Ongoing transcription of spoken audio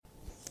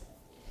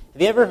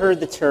Have you ever heard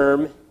the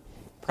term,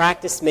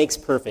 practice makes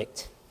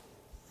perfect?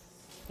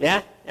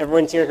 Yeah?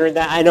 Everyone's here heard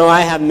that? I know I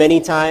have many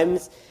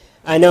times.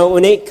 I know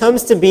when it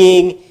comes to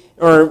being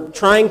or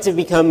trying to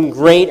become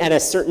great at a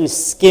certain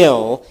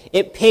skill,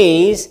 it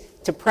pays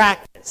to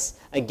practice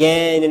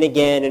again and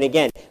again and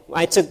again.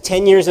 I took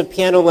 10 years of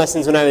piano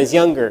lessons when I was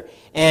younger,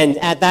 and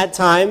at that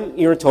time,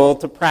 you were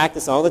told to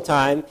practice all the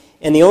time,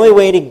 and the only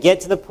way to get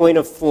to the point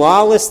of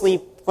flawlessly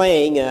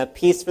playing a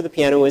piece for the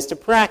piano was to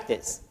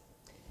practice.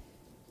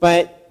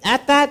 But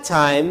at that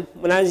time,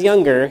 when I was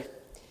younger,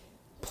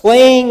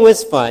 playing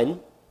was fun,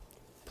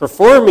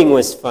 performing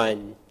was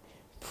fun,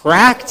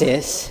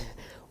 practice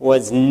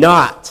was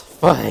not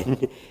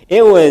fun.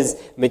 It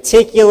was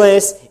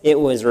meticulous, it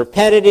was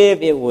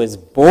repetitive, it was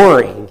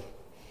boring.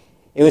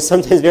 It was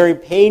sometimes very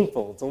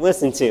painful to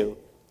listen to.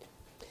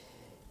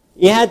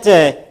 You had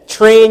to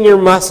train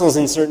your muscles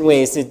in certain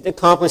ways to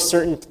accomplish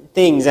certain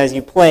things as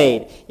you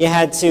played. You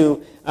had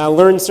to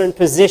learn certain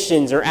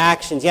positions or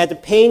actions. You had to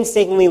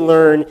painstakingly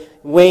learn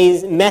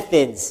ways,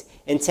 methods,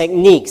 and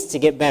techniques to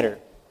get better.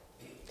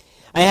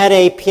 I had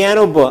a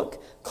piano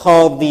book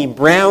called the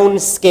Brown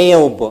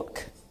Scale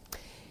Book.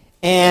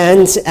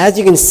 And as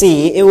you can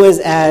see, it was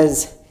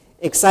as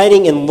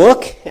exciting in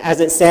look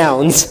as it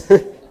sounds.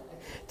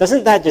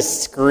 Doesn't that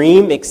just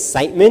scream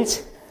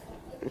excitement?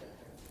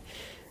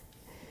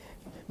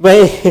 But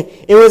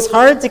it was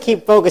hard to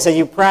keep focus as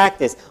you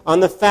practice on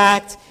the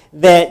fact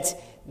that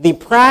the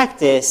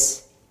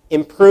practice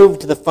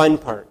improved the fun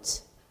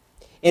parts.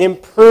 It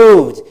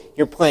improved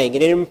your playing,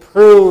 and it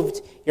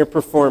improved your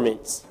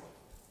performance.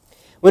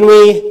 When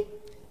we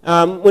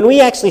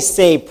actually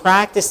say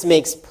practice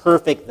makes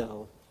perfect,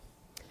 though,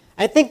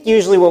 I think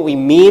usually what we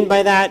mean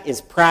by that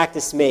is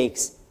practice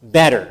makes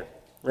better,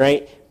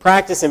 right?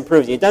 Practice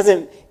improves you. It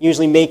doesn't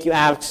usually make you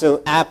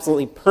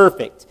absolutely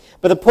perfect.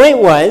 But the point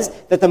was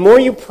that the more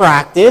you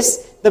practice,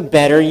 the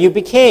better you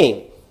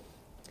became.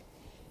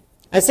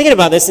 I was thinking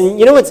about this, and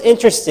you know what's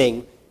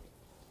interesting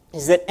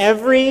is that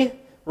every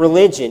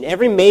religion,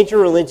 every major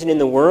religion in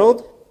the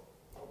world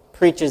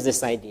preaches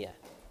this idea.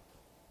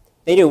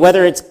 They do,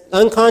 whether it's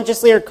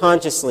unconsciously or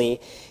consciously.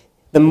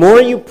 The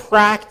more you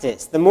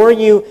practice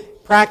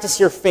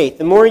your faith,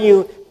 the more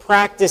you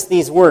practice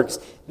these works,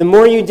 the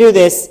more you do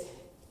this,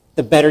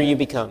 the better you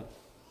become.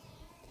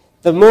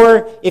 The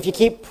more, if you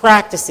keep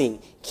practicing,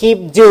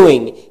 keep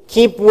doing,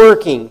 keep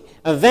working,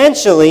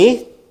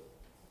 eventually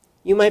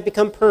you might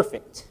become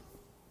perfect.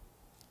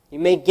 You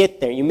may get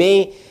there. You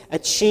may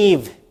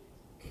achieve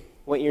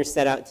what you're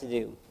set out to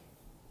do.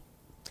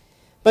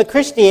 But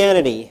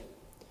Christianity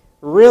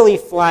really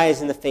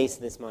flies in the face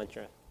of this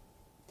mantra.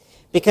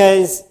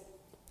 Because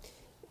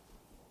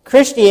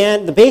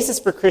the basis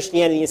for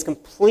Christianity is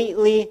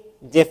completely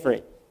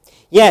different.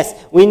 Yes,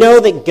 we know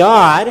that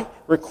God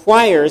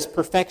requires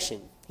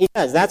perfection. He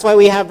does. That's why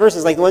we have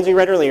verses like the ones we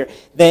read earlier,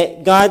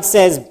 that God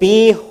says,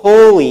 be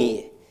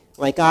holy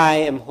like I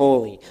am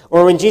holy.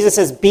 Or when Jesus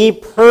says, be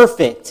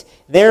perfect,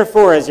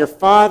 therefore as your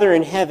Father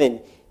in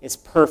heaven is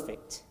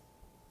perfect.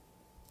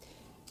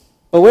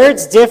 But where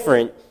it's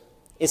different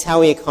is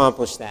how we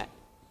accomplish that.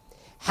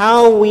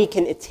 How we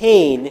can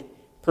attain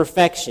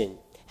perfection.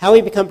 How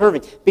we become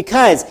perfect.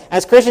 Because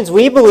as Christians,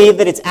 we believe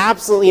that it's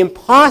absolutely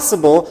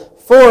impossible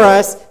for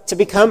us to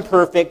become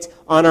perfect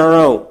on our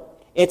own.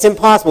 It's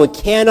impossible. We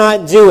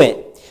cannot do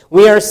it.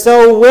 We are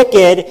so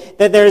wicked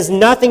that there's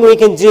nothing we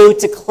can do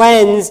to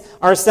cleanse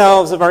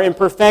ourselves of our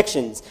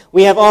imperfections.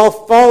 We have all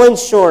fallen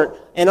short,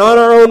 and on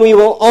our own we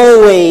will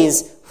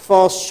always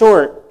fall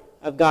short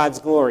of God's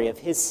glory, of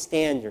His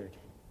standard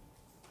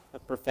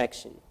of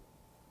perfection.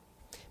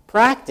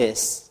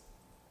 Practice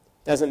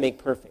doesn't make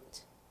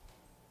perfect.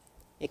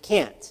 It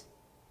can't.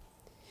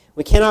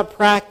 We cannot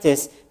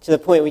practice to the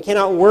point, we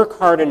cannot work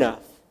hard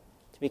enough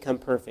to become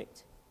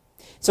perfect.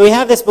 So we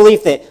have this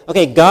belief that,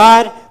 okay,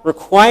 God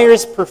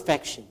requires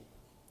perfection.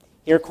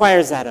 He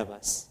requires that of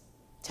us.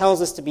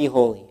 Tells us to be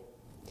holy.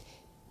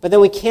 But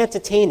then we can't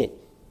attain it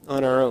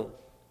on our own.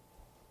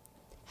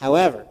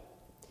 However,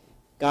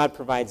 God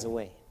provides a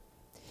way.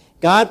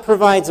 God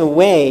provides a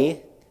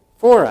way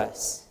for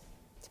us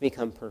to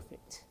become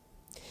perfect.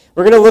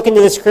 We're going to look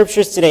into the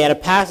scriptures today at a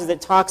passage that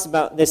talks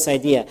about this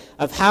idea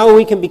of how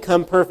we can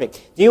become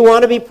perfect. Do you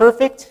want to be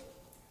perfect?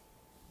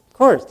 Of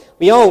course.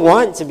 We all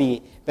want to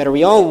be better.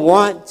 We all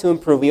want to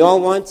improve. We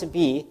all want to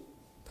be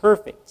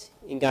perfect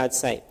in God's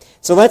sight.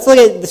 So let's look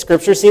at the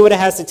scripture, see what it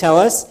has to tell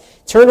us.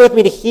 Turn with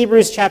me to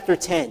Hebrews chapter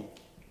 10.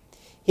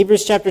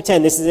 Hebrews chapter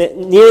 10. This is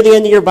near the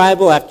end of your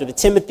Bible. After the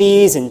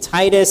Timothys and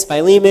Titus,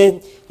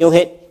 Philemon, you'll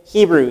hit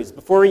Hebrews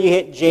before you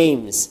hit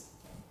James.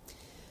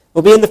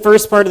 We'll be in the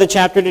first part of the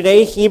chapter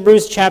today,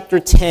 Hebrews chapter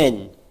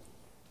 10.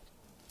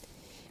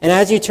 And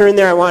as you turn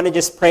there, I want to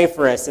just pray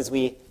for us as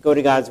we go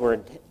to God's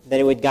word, that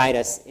it would guide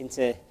us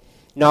into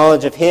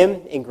knowledge of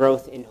Him and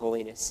growth in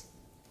holiness.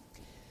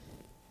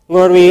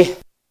 Lord, we,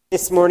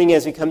 this morning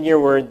as we come to your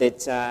word,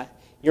 that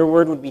your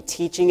word would be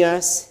teaching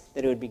us,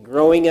 that it would be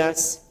growing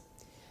us,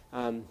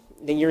 that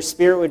your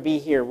Spirit would be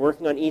here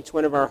working on each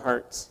one of our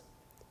hearts,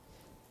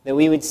 that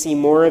we would see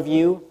more of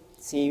you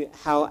see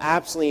how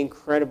absolutely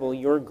incredible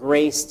your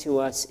grace to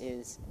us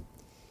is,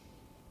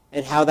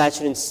 and how that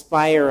should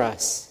inspire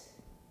us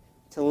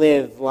to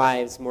live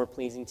lives more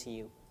pleasing to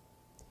you.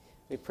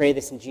 We pray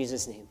this in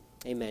Jesus' name.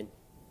 Amen.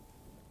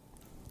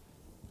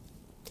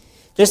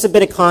 Just a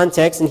bit of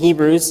context in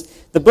Hebrews.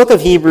 The book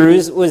of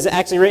Hebrews was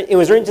actually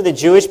written to the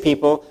Jewish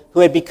people who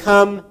had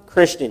become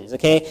Christians.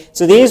 Okay,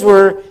 so these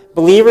were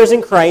believers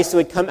in Christ who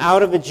had come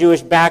out of a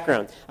Jewish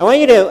background. I want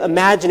you to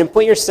imagine and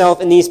put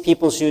yourself in these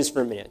people's shoes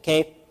for a minute.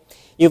 Okay,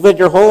 you've lived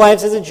your whole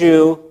lives as a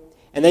Jew,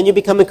 and then you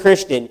become a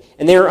Christian,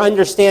 and they are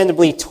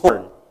understandably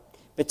torn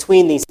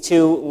between these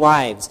two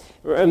lives,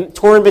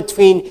 torn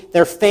between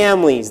their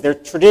families, their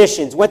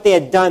traditions, what they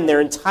had done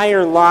their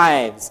entire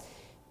lives,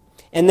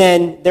 and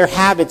then their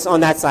habits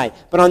on that side.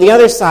 But on the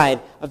other side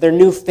of their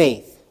new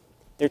faith,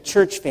 their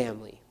church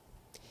family,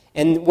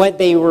 and what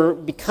they were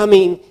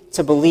becoming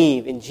to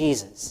believe in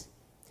Jesus.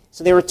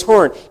 So they were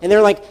torn. And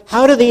they're like,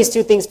 how do these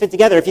two things fit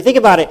together? If you think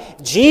about it,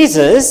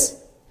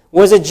 Jesus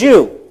was a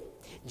Jew.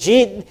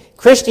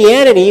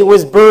 Christianity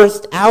was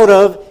birthed out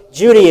of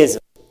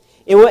Judaism.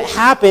 It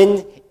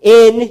happened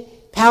in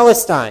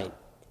Palestine.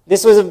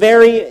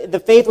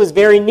 The faith was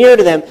very near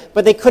to them,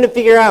 but they couldn't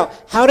figure out,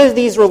 how does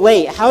these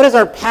relate? How does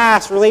our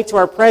past relate to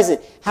our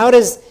present? How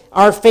does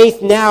our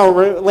faith now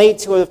relate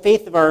to the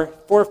faith of our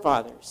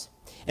forefathers?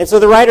 And so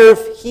the writer of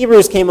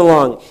Hebrews came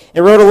along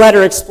and wrote a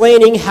letter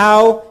explaining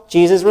how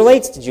Jesus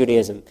relates to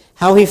Judaism,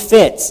 how he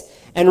fits.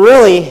 And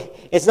really,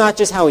 it's not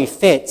just how he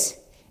fits,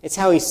 it's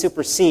how he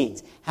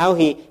supersedes, how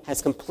he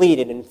has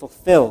completed and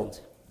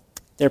fulfilled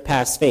their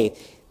past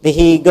faith.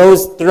 He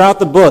goes throughout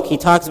the book, he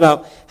talks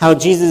about how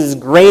Jesus is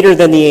greater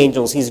than the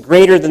angels, he's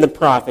greater than the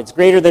prophets,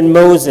 greater than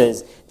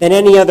Moses, than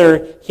any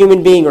other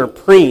human being or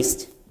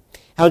priest.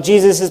 How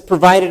Jesus has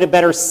provided a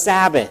better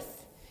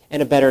Sabbath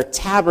and a better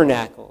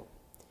tabernacle.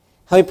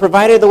 How he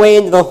provided the way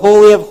into the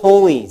Holy of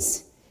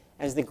Holies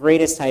as the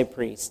greatest high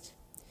priest,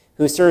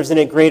 who serves in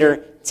a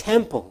greater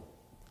temple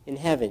in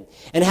heaven.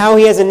 And how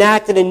he has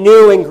enacted a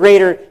new and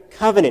greater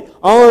covenant.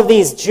 All of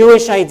these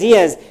Jewish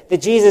ideas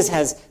that Jesus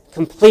has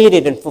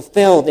completed and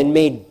fulfilled and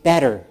made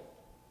better.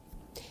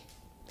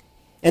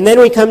 And then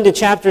we come to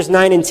chapters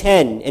 9 and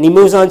 10, and he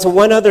moves on to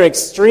one other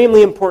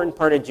extremely important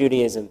part of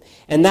Judaism,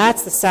 and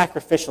that's the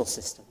sacrificial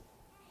system.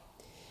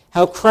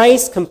 How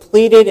Christ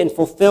completed and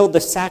fulfilled the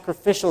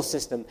sacrificial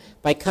system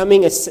by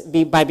becoming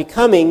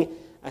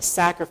a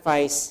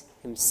sacrifice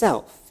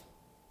himself,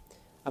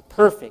 a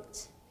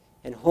perfect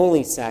and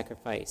holy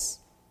sacrifice.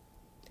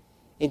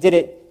 He did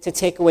it to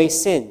take away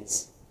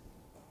sins.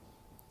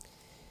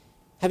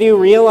 Have you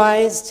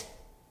realized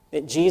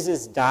that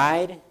Jesus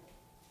died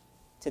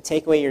to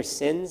take away your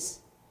sins?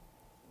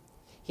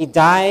 He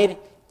died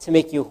to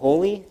make you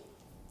holy,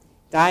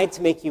 died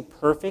to make you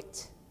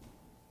perfect.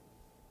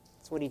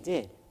 That's what he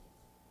did.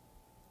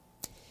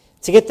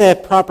 To get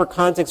the proper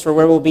context for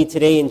where we'll be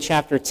today in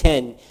chapter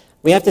 10,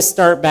 we have to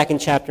start back in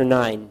chapter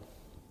 9.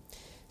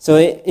 So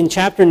in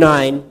chapter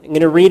 9, I'm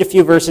going to read a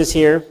few verses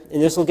here,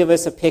 and this will give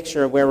us a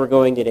picture of where we're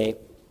going today.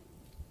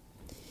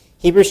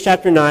 Hebrews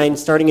chapter 9,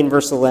 starting in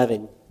verse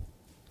 11,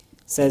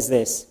 says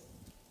this: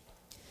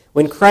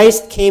 When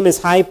Christ came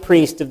as high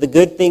priest of the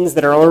good things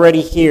that are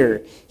already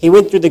here, he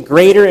went through the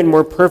greater and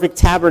more perfect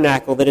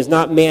tabernacle that is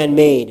not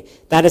man-made,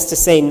 that is to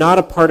say, not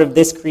a part of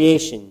this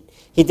creation.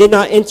 He did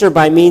not enter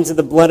by means of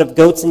the blood of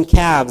goats and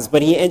calves,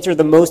 but he entered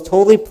the most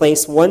holy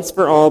place once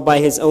for all by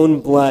his own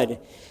blood,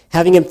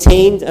 having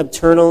obtained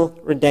eternal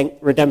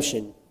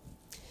redemption.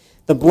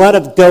 The blood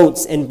of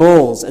goats and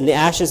bulls and the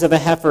ashes of a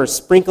heifer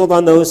sprinkled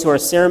on those who are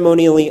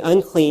ceremonially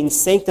unclean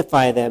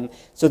sanctify them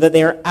so that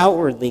they are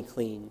outwardly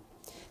clean.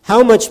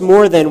 How much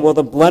more then will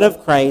the blood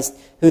of Christ,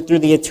 who through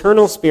the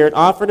eternal Spirit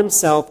offered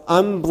himself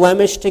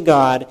unblemished to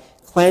God,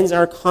 cleanse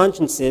our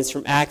consciences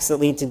from acts that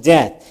lead to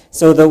death,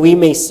 so that we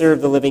may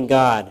serve the living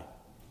God?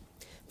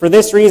 For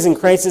this reason,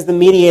 Christ is the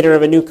mediator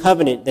of a new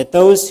covenant, that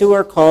those who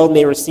are called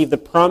may receive the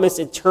promised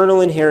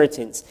eternal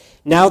inheritance,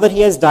 now that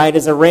he has died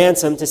as a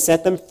ransom to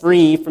set them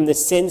free from the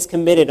sins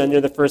committed under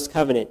the first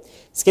covenant.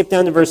 Skip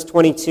down to verse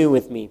 22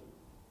 with me.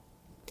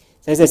 It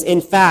says this: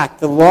 In fact,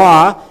 the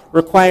law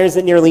requires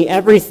that nearly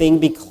everything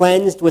be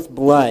cleansed with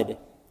blood,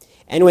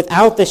 and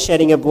without the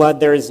shedding of blood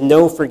there is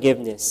no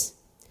forgiveness.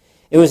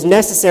 It was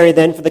necessary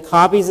then for the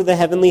copies of the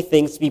heavenly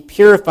things to be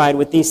purified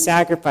with these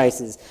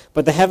sacrifices,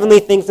 but the heavenly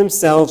things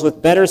themselves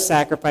with better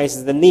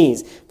sacrifices than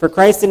these. For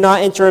Christ did not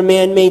enter a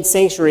man-made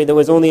sanctuary that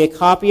was only a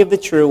copy of the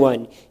true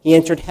one. He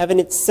entered heaven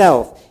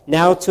itself,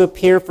 now to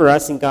appear for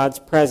us in God's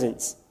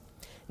presence.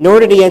 Nor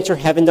did he enter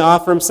heaven to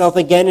offer himself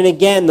again and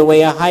again, the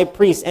way a high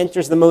priest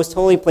enters the most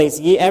holy place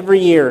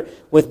every year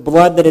with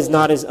blood that is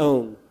not his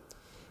own.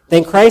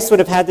 Then Christ would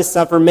have had to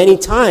suffer many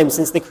times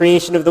since the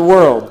creation of the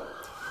world.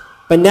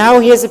 But now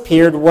he has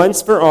appeared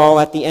once for all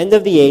at the end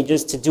of the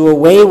ages to do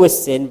away with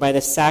sin by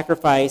the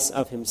sacrifice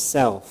of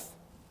himself.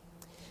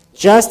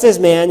 Just as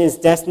man is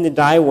destined to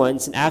die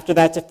once and after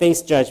that to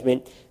face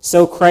judgment,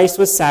 so Christ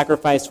was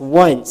sacrificed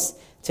once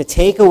to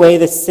take away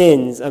the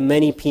sins of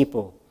many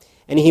people.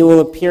 And he will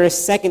appear a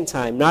second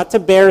time, not to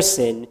bear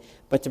sin,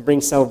 but to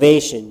bring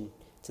salvation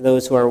to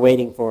those who are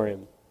waiting for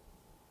him.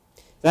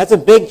 That's a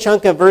big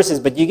chunk of verses,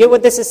 but do you get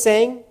what this is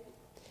saying?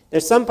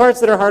 There's some parts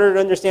that are harder to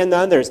understand than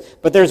others,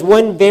 but there's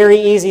one very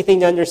easy thing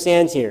to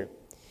understand here.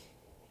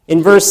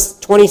 In verse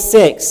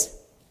 26,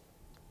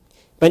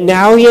 but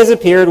now he has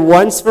appeared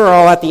once for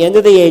all at the end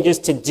of the ages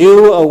to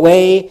do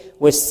away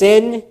with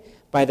sin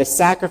by the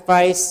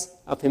sacrifice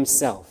of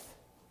himself.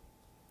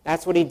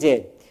 That's what he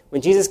did.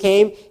 When Jesus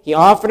came, he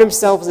offered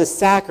himself as a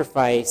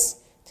sacrifice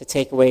to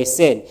take away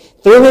sin.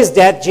 Through his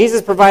death,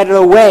 Jesus provided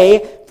a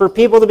way for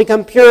people to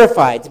become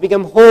purified, to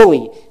become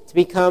holy, to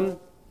become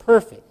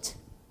perfect,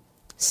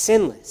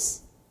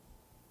 sinless.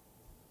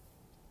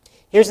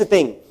 Here's the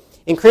thing.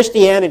 In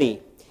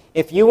Christianity,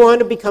 if you want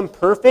to become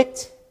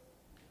perfect,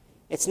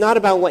 it's not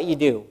about what you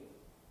do.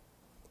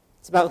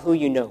 It's about who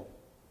you know.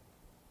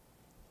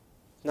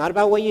 It's not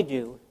about what you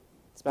do.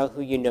 It's about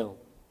who you know.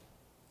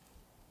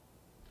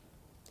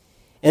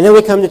 And then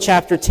we come to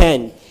chapter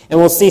 10, and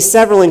we'll see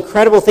several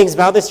incredible things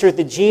about this truth,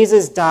 that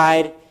Jesus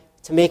died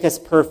to make us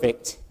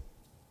perfect.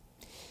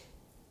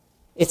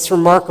 It's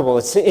remarkable.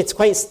 It's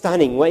quite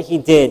stunning what he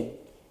did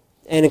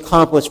and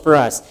accomplished for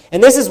us.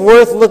 And this is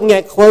worth looking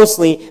at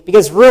closely,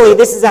 because really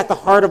this is at the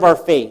heart of our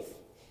faith.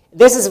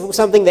 This is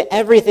something that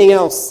everything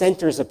else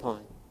centers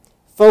upon,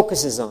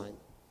 focuses on.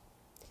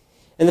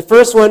 And the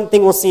first one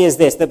thing we'll see is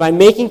this, that by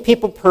making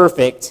people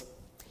perfect,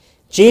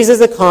 Jesus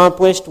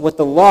accomplished what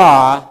the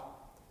law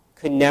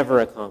could never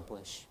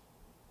accomplish.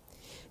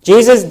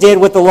 Jesus did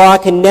what the law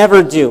can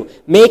never do,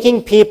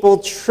 making people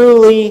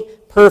truly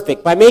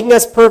perfect. By making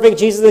us perfect,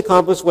 Jesus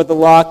accomplished what the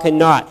law could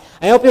not.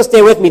 I hope you'll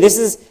stay with me.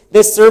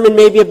 This sermon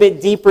may be a bit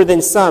deeper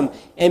than some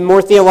and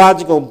more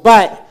theological,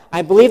 but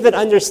I believe that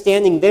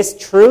understanding this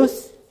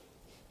truth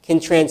can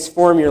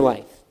transform your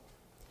life.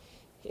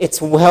 It's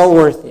well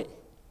worth it.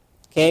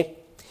 Okay?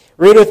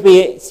 Read with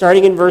me,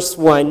 starting in verse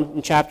 1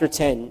 in chapter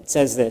 10. It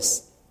says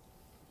this.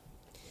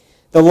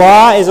 The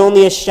law is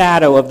only a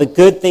shadow of the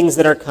good things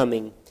that are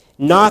coming,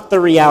 not the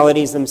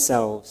realities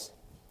themselves.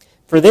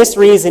 For this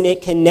reason,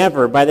 it can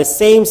never, by the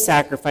same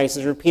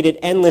sacrifices repeated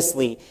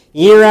endlessly,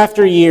 year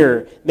after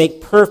year,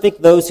 make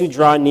perfect those who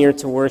draw near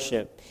to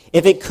worship.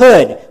 If it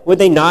could, would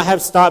they not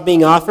have stopped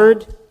being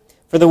offered?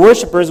 For the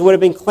worshippers would have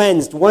been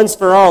cleansed once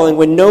for all and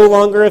would no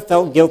longer have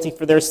felt guilty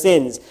for their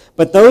sins.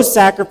 But those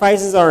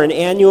sacrifices are an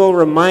annual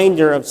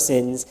reminder of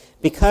sins,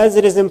 because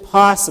it is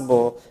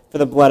impossible for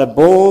the blood of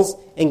bulls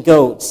and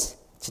goats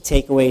to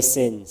take away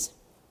sins.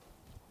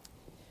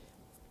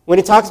 When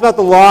it talks about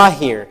the law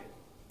here,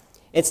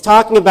 it's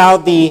talking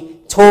about the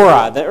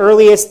Torah, the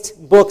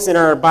earliest books in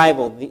our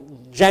Bible, the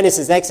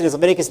Genesis, Exodus,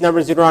 Leviticus,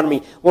 Numbers,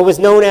 Deuteronomy, what was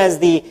known as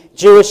the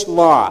Jewish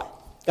law.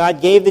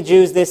 God gave the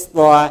Jews this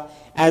law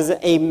as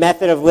a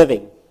method of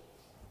living.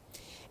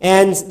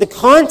 And the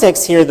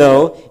context here,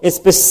 though, is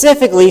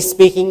specifically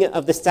speaking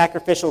of the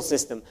sacrificial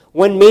system.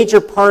 One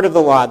major part of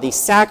the law, the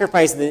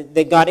sacrifice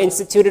that God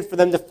instituted for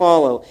them to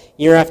follow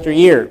year after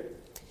year.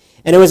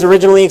 And it was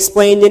originally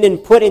explained in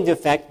and put into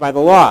effect by the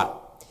law.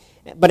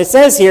 But it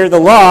says here, the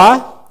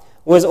law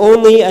was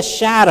only a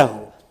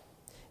shadow.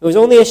 It was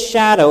only a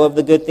shadow of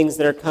the good things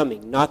that are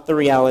coming, not the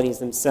realities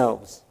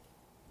themselves.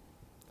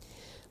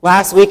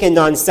 Last weekend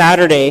on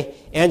Saturday,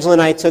 Angela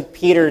and I took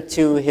Peter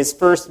to his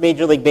first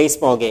Major League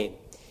Baseball game,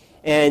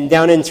 and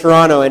down in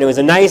Toronto, and it was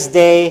a nice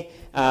day,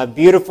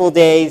 beautiful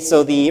day.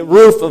 So the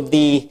roof of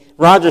the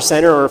Rogers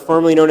Center, or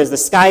formerly known as the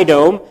Sky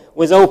Dome,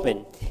 was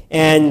open.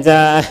 And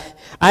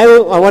I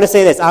want to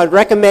say this. I would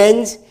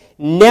recommend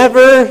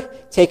never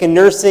take a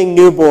nursing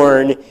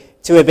newborn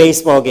to a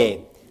baseball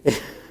game.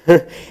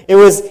 It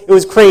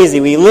was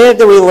crazy. We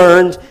lived and we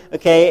learned,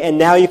 okay, and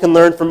now you can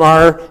learn from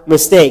our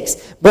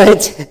mistakes.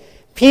 But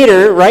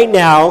Peter, right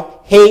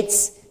now,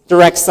 hates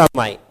direct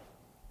sunlight.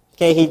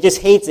 Okay, he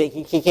just hates it.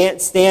 He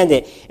can't stand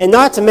it. And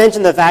not to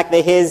mention the fact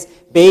that his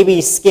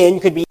baby's skin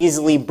could be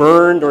easily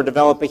burned or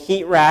develop a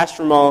heat rash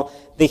from all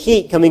the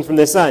heat coming from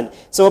the sun.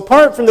 So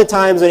apart from the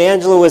times when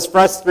Angela was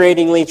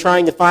frustratingly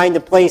trying to find a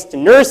place to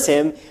nurse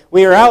him,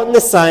 we were out in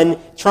the sun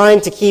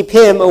trying to keep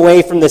him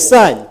away from the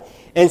sun.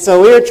 And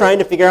so we were trying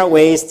to figure out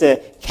ways to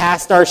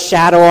cast our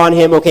shadow on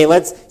him. Okay,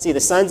 let's see, the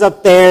sun's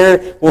up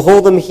there. We'll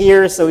hold him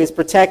here so he's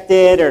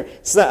protected. Or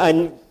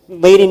a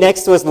lady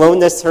next to us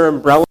loaned us her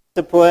umbrella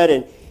to put,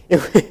 and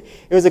it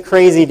was a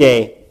crazy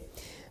day.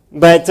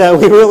 But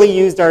we really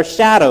used our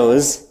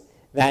shadows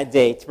that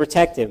day to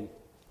protect him.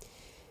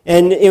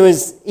 And it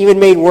was even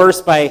made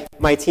worse by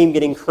my team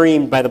getting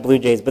creamed by the Blue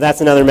Jays, but that's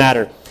another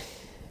matter.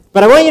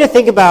 But I want you to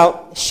think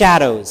about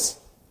shadows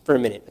for a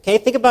minute, okay?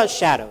 Think about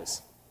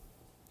shadows.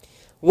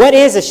 What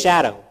is a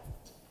shadow?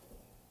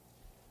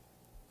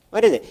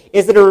 What is it?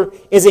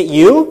 Is it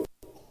you?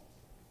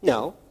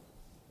 No.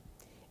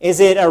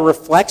 Is it a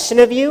reflection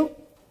of you?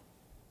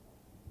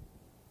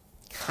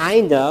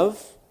 Kind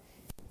of.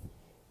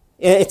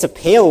 It's a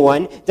pale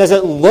one. Does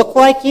it look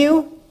like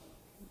you?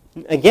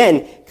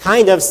 Again,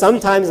 kind of,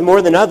 sometimes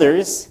more than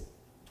others.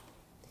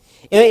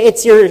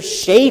 It's your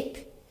shape,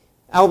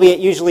 albeit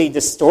usually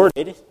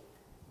distorted.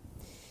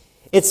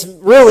 It's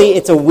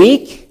a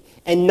weak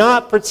and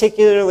not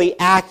particularly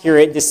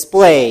accurate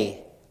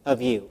display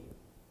of you.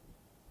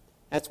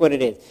 That's what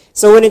it is.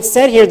 So when it's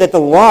said here that the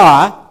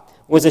law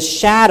was a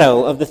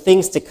shadow of the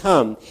things to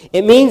come,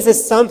 it means that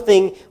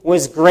something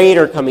was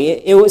greater coming.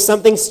 It was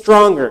something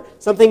stronger,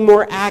 something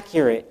more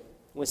accurate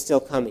was still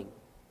coming.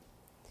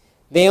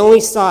 They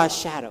only saw a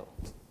shadow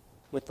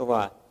with the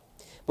law.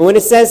 But when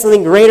it says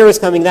something greater was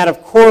coming, that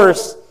of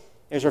course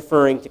is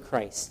referring to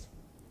Christ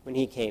when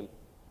he came.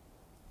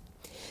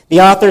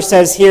 The author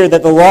says here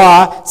that the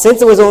law,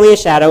 since it was only a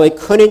shadow, it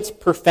couldn't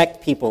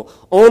perfect people.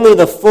 Only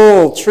the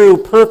full, true,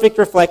 perfect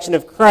reflection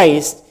of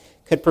Christ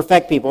could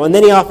perfect people. And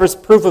then he offers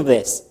proof of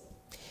this.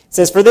 It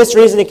says, for this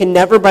reason, it can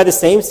never, by the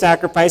same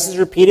sacrifices,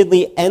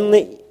 repeatedly,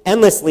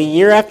 endlessly,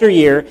 year after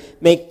year,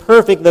 make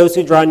perfect those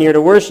who draw near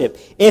to worship.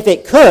 If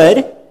it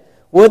could,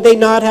 would they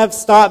not have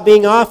stopped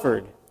being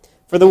offered?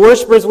 For the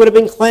worshippers would have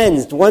been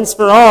cleansed once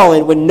for all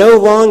and would no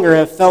longer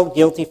have felt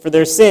guilty for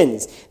their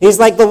sins. He's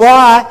like, the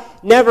law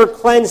never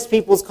cleansed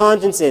people's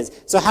consciences.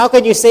 So how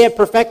could you say it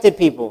perfected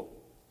people?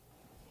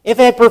 If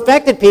it had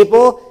perfected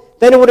people,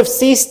 then it would have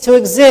ceased to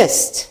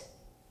exist.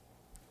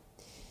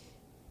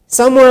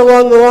 Somewhere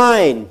along the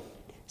line,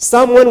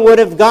 someone would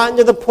have gotten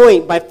to the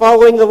point by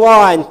following the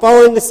law and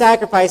following the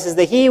sacrifices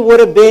that he would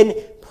have been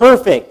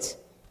perfect.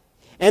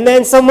 And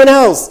then someone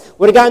else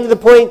would have gotten to the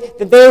point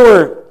that they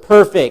were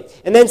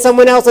perfect. And then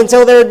someone else,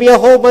 until there would be a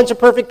whole bunch of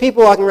perfect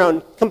people walking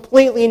around,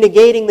 completely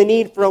negating the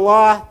need for a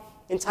law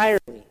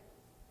entirely.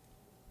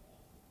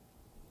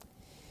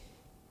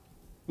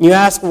 You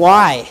ask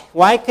why?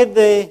 Why could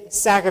the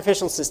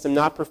sacrificial system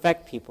not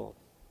perfect people?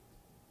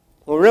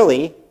 Well,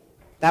 really,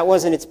 that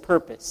wasn't its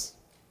purpose.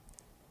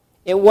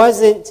 It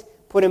wasn't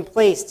put in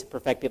place to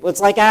perfect people.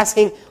 It's like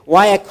asking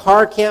why a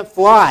car can't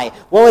fly.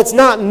 Well, it's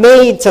not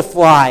made to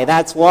fly,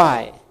 that's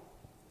why.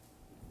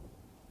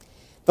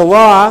 The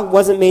law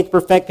wasn't made to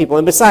perfect people.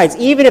 And besides,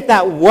 even if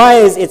that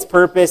was its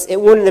purpose, it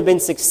wouldn't have been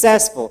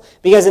successful.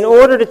 Because in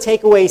order to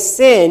take away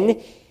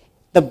sin,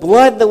 the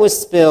blood that was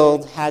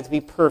spilled had to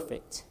be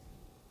perfect.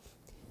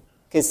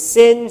 Because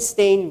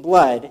sin-stained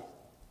blood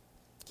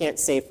can't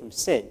save from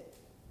sin.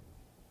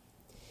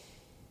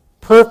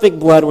 Perfect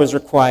blood was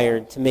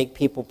required to make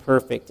people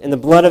perfect. And the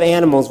blood of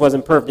animals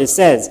wasn't perfect. It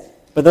says,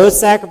 but those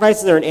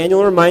sacrifices are an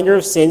annual reminder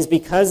of sins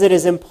because it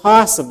is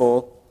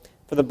impossible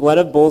for the blood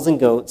of bulls and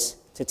goats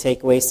to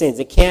take away sins.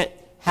 It can't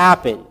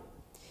happen.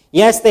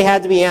 Yes, they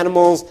had to be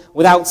animals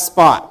without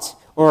spot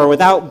or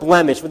without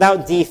blemish,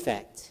 without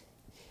defect.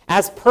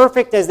 As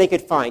perfect as they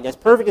could find, as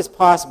perfect as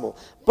possible.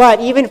 But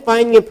even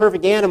finding a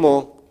perfect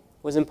animal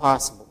was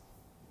impossible.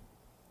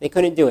 They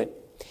couldn't do it.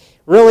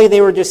 Really,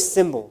 they were just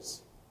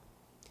symbols.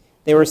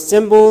 They were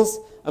symbols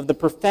of the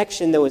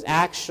perfection that was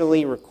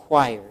actually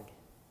required.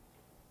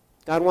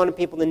 God wanted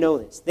people to know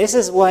this. This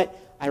is what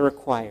I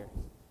require.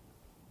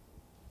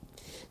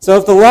 So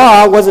if the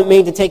law wasn't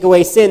made to take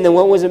away sin, then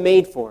what was it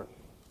made for?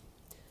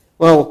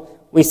 Well,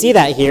 we see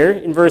that here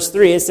in verse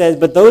 3. It says,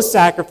 but those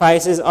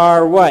sacrifices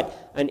are what?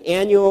 An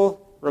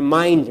annual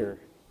reminder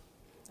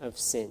of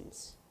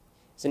sins.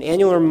 It's an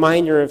annual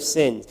reminder of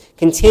sins.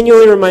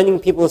 Continually reminding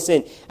people of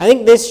sin. I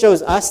think this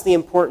shows us the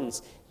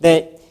importance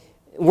that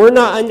we're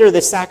not under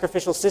the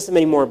sacrificial system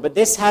anymore, but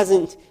this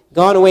hasn't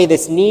gone away,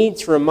 this need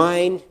to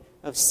remind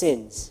of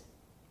sins.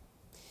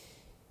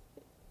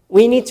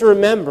 We need to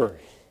remember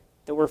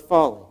that we're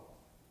fallen.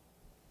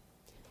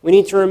 We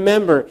need to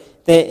remember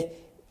that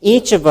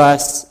each of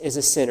us is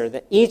a sinner,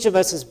 that each of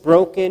us has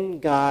broken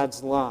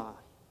God's law.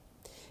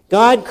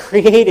 God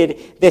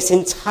created this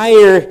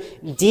entire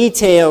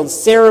detailed,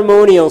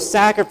 ceremonial,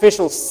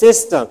 sacrificial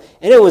system,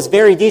 and it was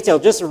very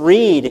detailed. Just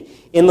read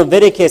in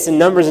Leviticus and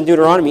Numbers and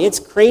Deuteronomy. It's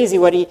crazy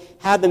what he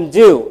had them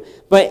do.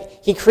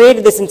 But he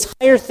created this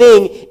entire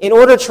thing in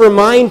order to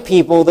remind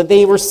people that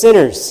they were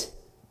sinners.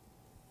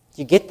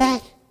 Do you get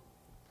that?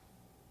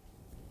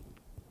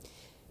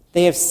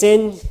 They have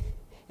sinned,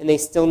 and they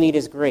still need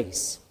his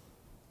grace.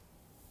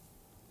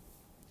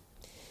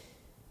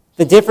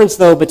 The difference,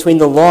 though, between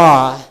the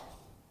law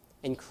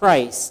and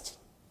Christ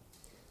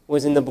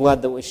was in the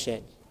blood that was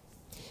shed.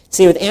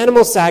 See, with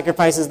animal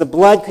sacrifices, the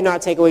blood could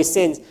not take away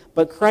sins,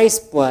 but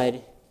Christ's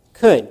blood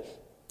could.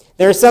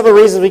 There are several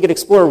reasons we could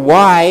explore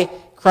why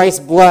Christ's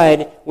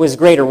blood was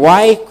greater,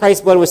 why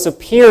Christ's blood was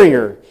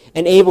superior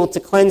and able to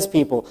cleanse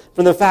people,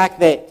 from the fact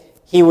that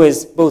he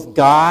was both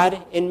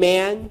God and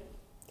man,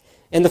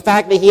 and the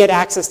fact that he had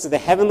access to the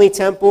heavenly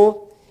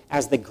temple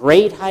as the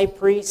great high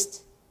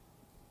priest.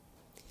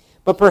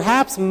 But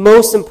perhaps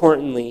most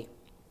importantly,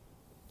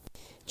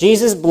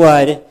 Jesus'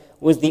 blood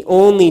was the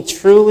only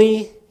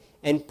truly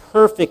and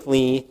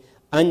perfectly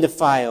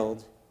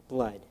undefiled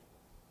blood.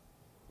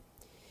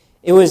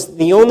 It was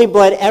the only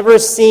blood ever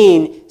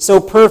seen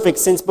so perfect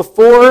since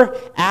before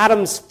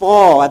Adam's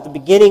fall at the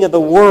beginning of the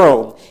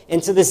world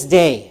and to this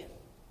day.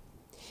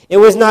 It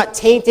was not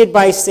tainted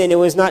by sin. It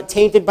was not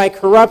tainted by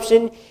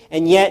corruption,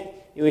 and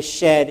yet it was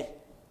shed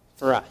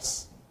for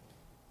us.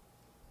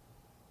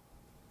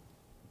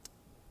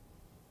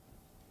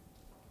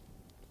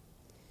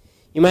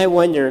 You might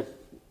wonder,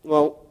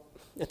 well,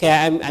 okay,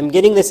 I'm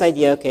getting this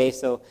idea, okay,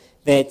 so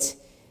that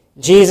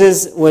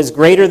Jesus was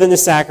greater than the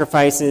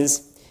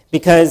sacrifices,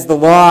 because the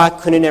law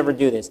couldn't ever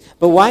do this.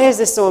 But why is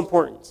this so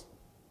important?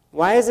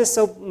 Why is this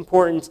so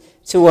important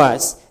to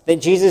us that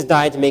Jesus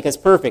died to make us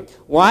perfect?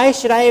 Why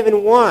should I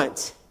even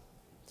want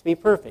to be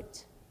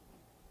perfect?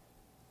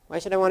 Why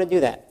should I want to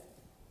do that?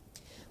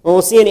 Well,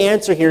 we'll see an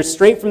answer here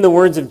straight from the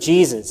words of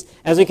Jesus.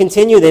 As we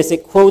continue this,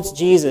 it quotes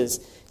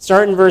Jesus.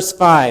 Start in verse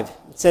 5.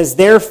 It says,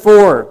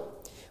 "Therefore,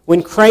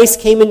 when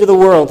Christ came into the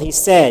world, he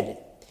said,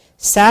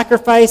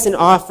 'Sacrifice and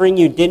offering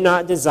you did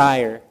not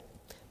desire,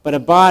 but a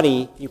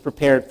body you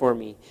prepared for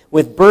me.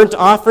 With burnt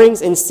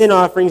offerings and sin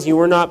offerings you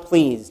were not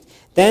pleased.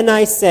 Then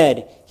I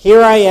said,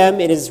 Here I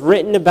am, it is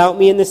written about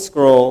me in the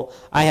scroll.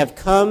 I have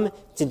come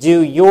to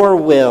do your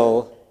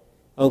will,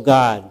 O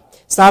God.'"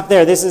 Stop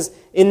there. This is,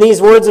 in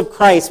these words of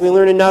Christ, we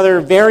learn another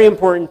very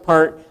important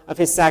part of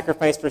his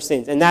sacrifice for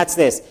sins. And that's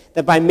this,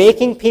 that by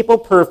making people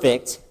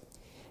perfect,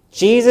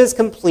 Jesus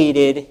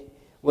completed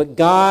what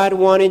God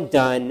wanted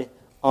done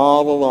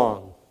all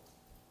along.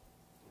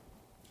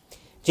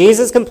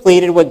 Jesus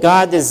completed what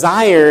God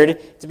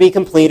desired to be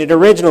completed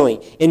originally.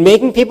 In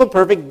making people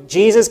perfect,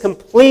 Jesus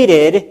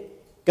completed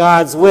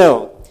God's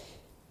will.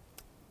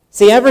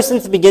 See, ever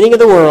since the beginning of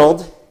the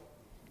world,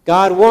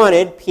 God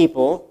wanted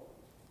people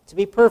to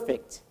be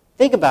perfect.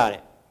 Think about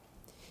it.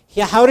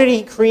 How did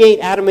he create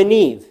Adam and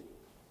Eve?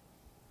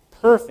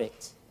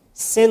 Perfect,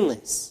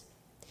 sinless.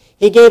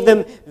 He gave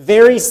them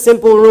very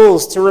simple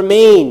rules to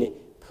remain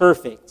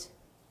perfect.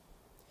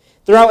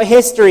 Throughout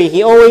history,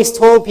 he always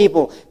told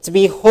people to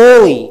be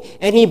holy,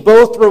 and he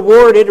both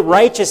rewarded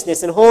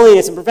righteousness and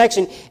holiness and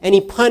perfection, and he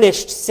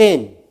punished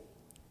sin,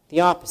 the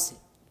opposite.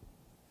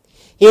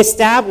 He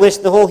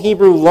established the whole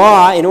Hebrew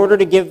law in order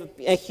to give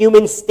a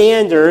human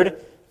standard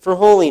for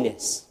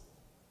holiness.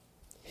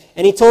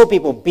 And he told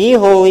people, "Be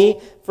holy,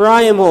 for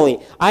I am holy.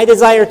 I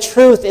desire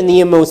truth in the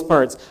inmost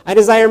parts. I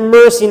desire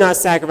mercy, not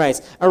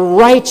sacrifice. A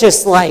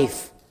righteous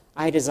life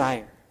I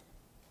desire."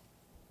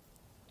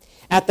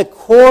 At the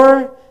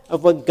core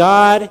of what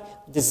God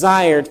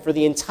desired for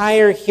the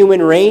entire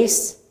human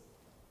race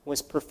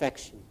was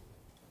perfection.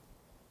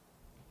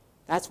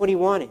 That's what he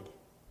wanted.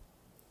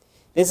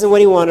 This is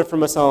what he wanted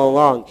from us all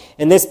along.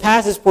 And this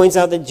passage points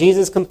out that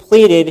Jesus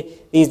completed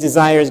these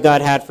desires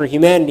God had for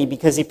humanity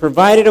because he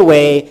provided a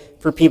way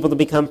for people to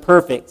become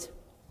perfect.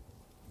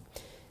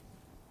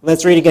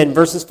 Let's read again,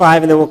 verses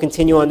 5, and then we'll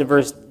continue on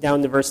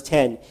down to verse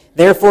 10.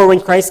 "Therefore, when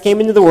Christ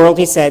came into the world,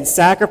 he said,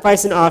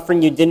 'Sacrifice and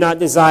offering you did not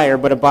desire,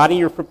 but a body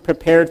you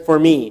prepared for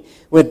me.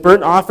 With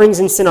burnt offerings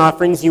and sin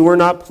offerings you were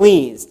not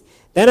pleased.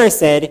 Then I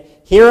said,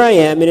 Here I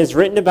am, it is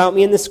written about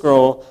me in the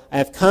scroll. I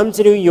have come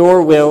to do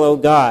your will, O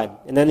God.'"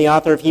 And then the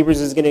author of Hebrews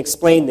is going to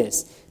explain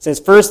this. It says,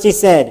 "First he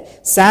said,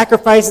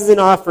 'Sacrifices and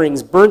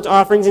offerings, burnt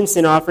offerings and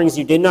sin offerings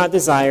you did not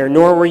desire,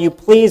 nor were you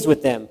pleased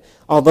with them,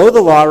 although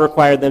the law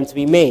required them to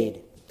be made.'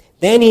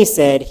 Then he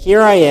said,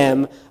 'Here I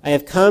am, I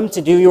have come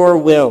to do your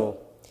will.'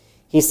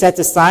 He set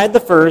aside the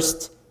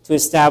first to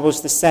establish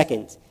the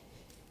second."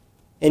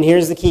 And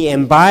here's the key.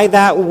 "And by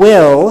that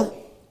will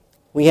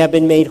we have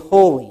been made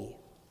holy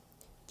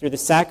through the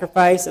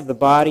sacrifice of the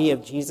body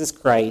of Jesus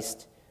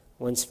Christ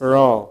once for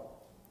all."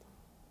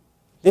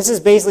 This is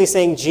basically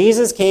saying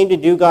Jesus came to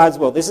do God's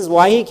will. This is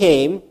why he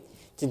came,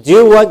 to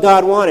do what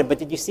God wanted. But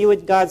did you see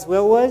what God's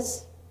will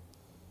was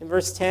in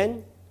verse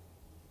 10?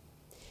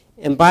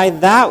 "And by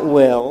that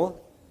will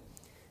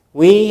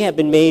we have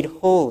been made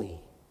holy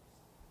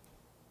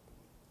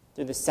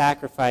through the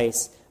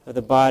sacrifice of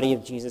the body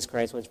of Jesus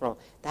Christ once for all."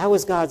 That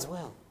was God's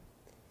will.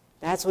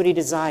 That's what he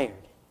desired.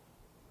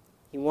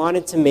 He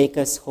wanted to make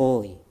us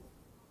holy.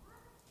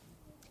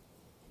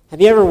 Have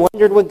you ever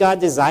wondered what God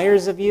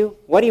desires of you?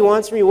 What he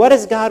wants from you? What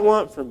does God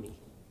want from me?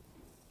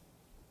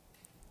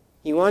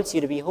 He wants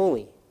you to be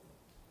holy.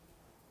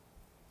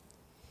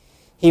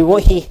 He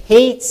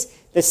hates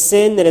the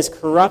sin that has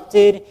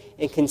corrupted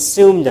and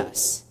consumed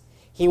us.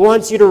 He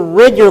wants you to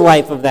rid your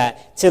life of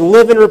that, to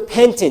live in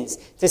repentance,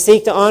 to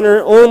seek to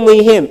honor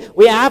only him.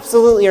 We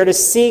absolutely are to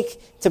seek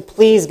to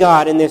please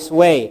God in this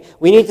way.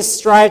 We need to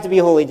strive to be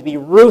holy, to be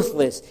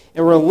ruthless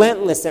and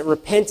relentless at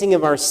repenting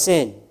of our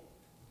sin.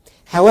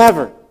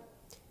 However,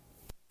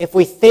 if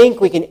we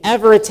think we can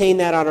ever attain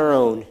that on our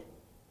own,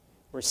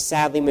 we're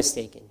sadly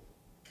mistaken.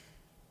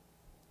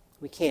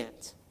 We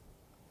can't.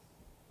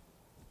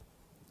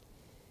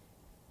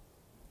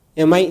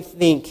 You might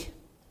think,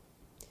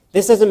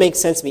 this doesn't make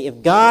sense to me.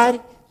 If God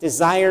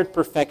desired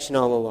perfection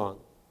all along,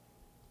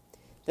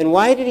 then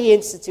why did he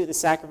institute the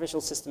sacrificial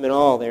system at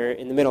all there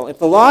in the middle? If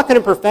the law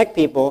couldn't perfect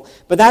people,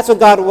 but that's what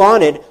God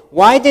wanted,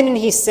 why didn't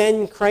he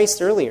send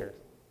Christ earlier?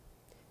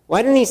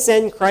 Why didn't he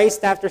send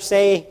Christ after,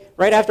 say,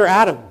 right after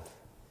Adam,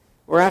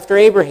 or after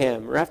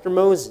Abraham, or after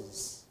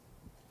Moses?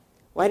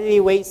 Why did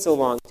he wait so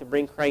long to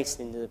bring Christ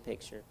into the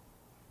picture,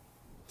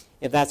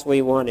 if that's what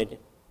he wanted?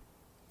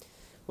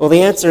 Well,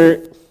 the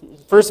answer,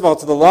 first of all,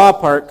 to the law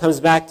part comes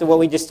back to what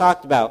we just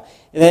talked about,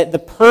 that the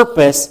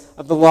purpose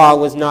of the law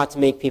was not to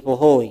make people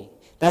holy.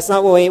 That's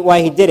not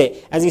why he did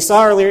it. As you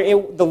saw earlier,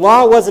 the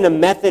law wasn't a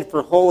method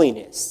for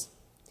holiness.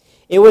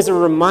 It was a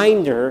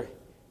reminder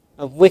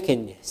of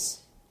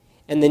wickedness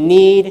and the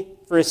need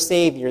for a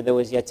Savior that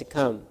was yet to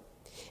come.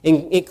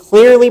 And it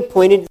clearly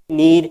pointed to the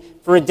need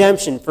for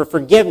redemption, for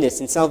forgiveness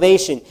and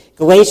salvation. In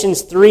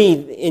Galatians 3,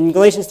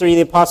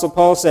 the Apostle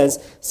Paul says,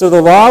 "So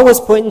the law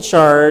was put in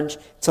charge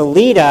to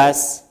lead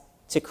us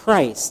to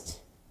Christ,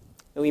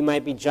 that we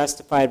might be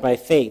justified by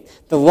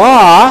faith." The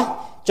law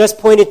just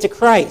pointed to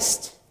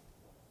Christ.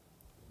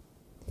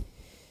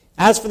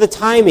 As for the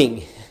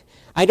timing,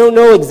 I don't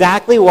know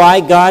exactly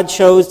why God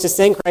chose to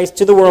send Christ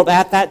to the world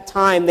at that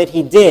time that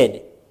he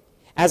did,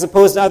 as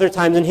opposed to other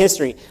times in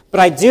history. But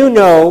I do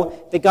know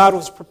that God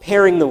was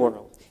preparing the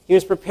world. He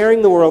was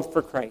preparing the world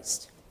for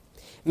Christ.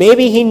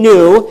 Maybe he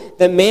knew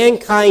that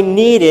mankind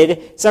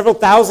needed several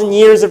thousand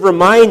years of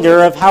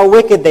reminder of how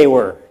wicked they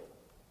were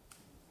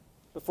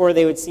before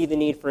they would see the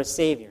need for a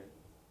Savior.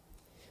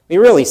 We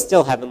really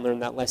still haven't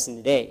learned that lesson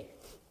today.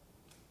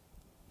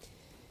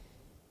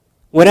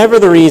 Whatever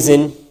the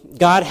reason,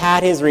 God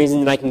had his reason,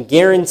 and I can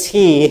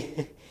guarantee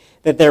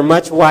that they're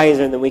much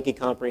wiser than we could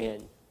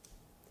comprehend,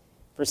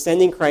 for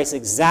sending Christ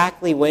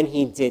exactly when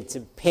he did,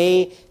 to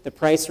pay the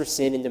price for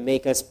sin and to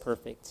make us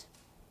perfect.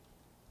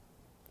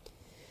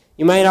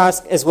 You might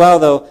ask as well,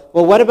 though,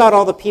 well, what about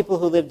all the people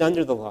who lived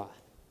under the law,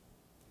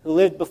 who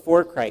lived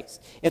before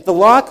Christ? If the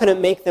law couldn't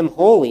make them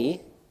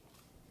holy,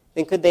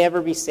 then could they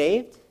ever be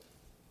saved?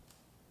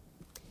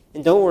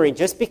 And don't worry,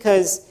 just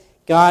because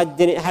God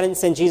hadn't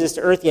sent Jesus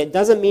to earth yet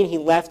doesn't mean he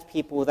left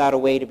people without a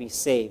way to be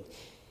saved.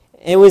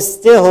 It was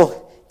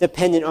still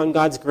dependent on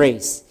God's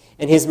grace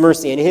and his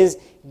mercy and his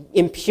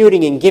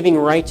imputing and giving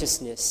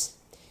righteousness.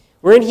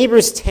 We're in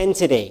Hebrews 10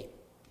 today. Do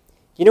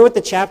you know what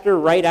the chapter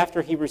right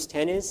after Hebrews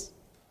 10 is?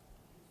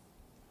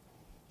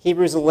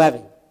 Hebrews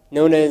 11,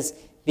 known as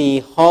the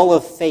Hall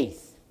of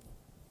Faith,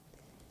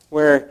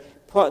 where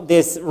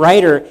this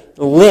writer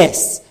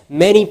lists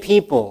many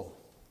people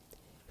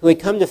who had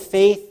come to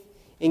faith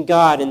in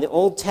God in the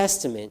Old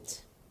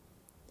Testament.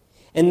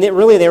 And that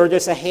really they were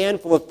just a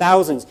handful of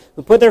thousands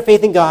who put their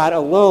faith in God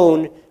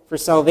alone for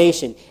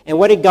salvation. And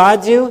what did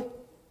God do?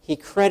 He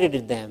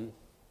credited them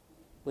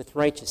with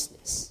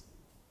righteousness.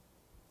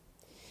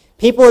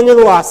 People under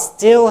the law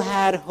still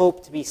had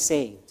hope to be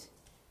saved.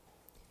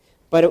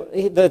 But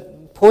the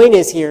point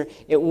is here,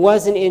 it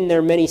wasn't in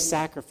their many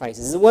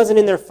sacrifices. It wasn't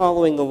in their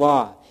following the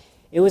law.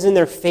 It was in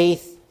their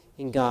faith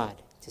in God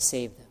to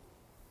save them.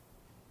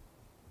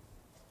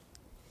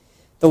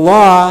 The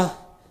law,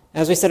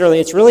 as we said earlier,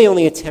 it's really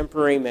only a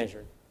temporary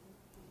measure.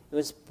 It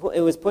was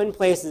put in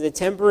place as a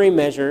temporary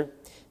measure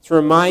to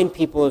remind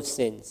people of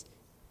sins.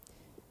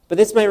 But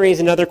this might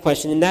raise another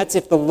question, and that's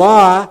if the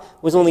law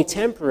was only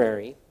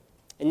temporary,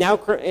 and now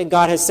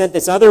God has sent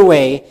this other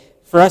way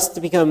for us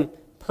to become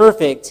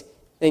perfect,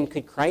 then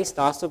could Christ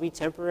also be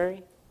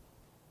temporary?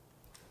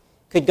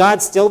 Could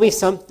God still be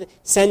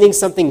sending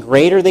something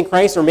greater than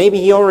Christ? Or maybe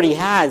he already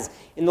has,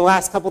 in the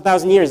last couple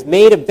thousand years,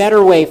 made a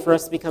better way for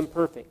us to become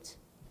perfect.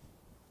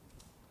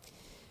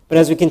 But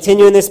as we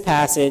continue in this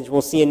passage,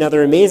 we'll see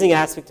another amazing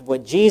aspect of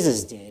what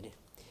Jesus did.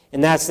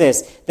 And that's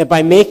this, that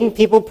by making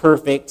people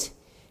perfect,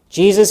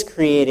 Jesus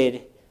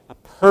created a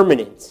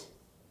permanent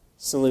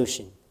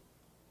solution.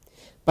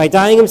 By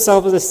dying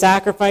himself as a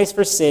sacrifice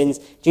for sins,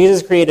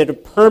 Jesus created a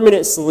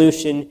permanent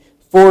solution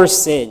for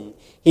sin.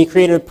 He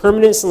created a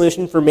permanent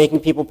solution for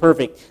making people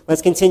perfect.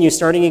 Let's continue,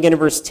 starting again in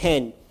verse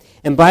 10.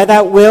 "And by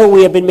that will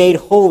we have been made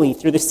holy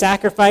through the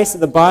sacrifice of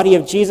the body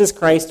of Jesus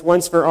Christ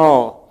once for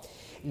all.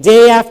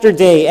 Day after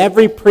day,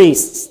 every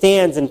priest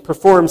stands and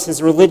performs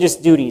his religious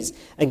duties.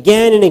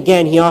 Again and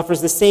again, he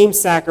offers the same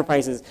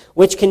sacrifices,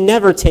 which can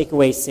never take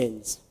away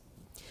sins.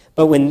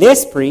 But when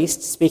this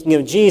priest," speaking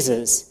of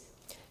Jesus,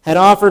 "had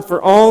offered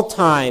for all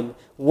time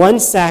one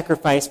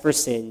sacrifice for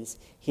sins,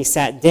 he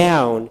sat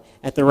down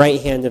at the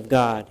right hand of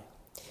God.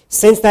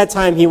 Since that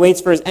time, he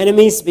waits for his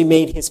enemies to be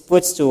made his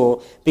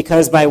footstool,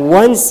 because by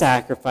one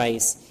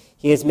sacrifice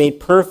he has made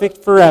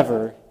perfect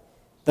forever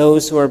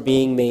those who are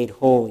being made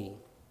holy."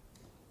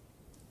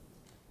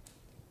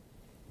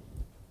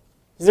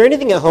 Is there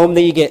anything at home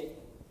that you get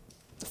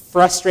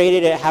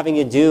frustrated at having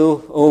to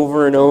do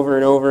over and over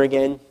and over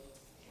again?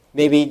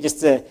 Maybe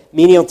just a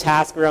menial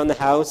task around the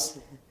house?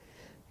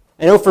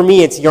 I know for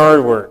me it's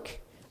yard work.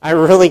 I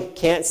really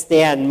can't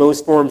stand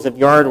most forms of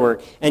yard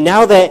work. And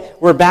now that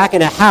we're back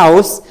in a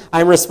house,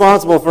 I'm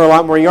responsible for a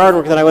lot more yard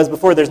work than I was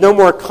before. There's no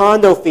more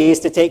condo fees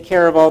to take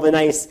care of all the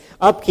nice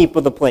upkeep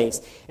of the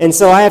place. And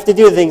so I have to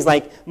do things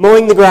like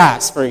mowing the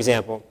grass, for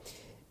example.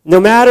 No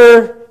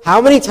matter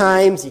how many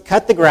times you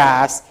cut the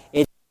grass,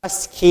 it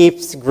just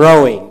keeps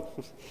growing.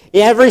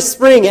 Every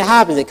spring it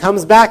happens. It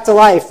comes back to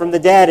life from the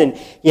dead, and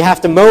you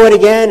have to mow it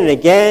again and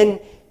again.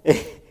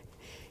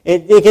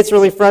 It gets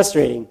really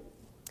frustrating.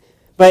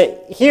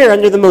 But here,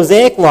 under the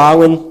Mosaic Law,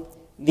 when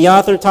the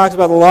author talks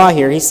about the law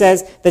here, he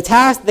says the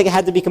task that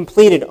had to be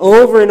completed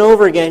over and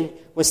over again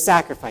was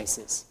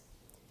sacrifices.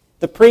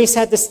 The priest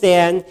had to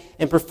stand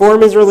and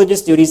perform his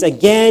religious duties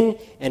again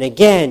and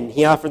again.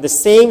 He offered the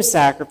same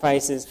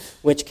sacrifices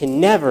which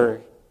can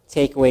never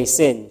take away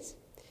sins.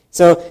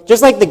 So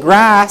just like the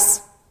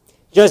grass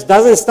just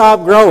doesn't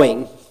stop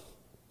growing,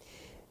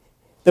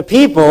 the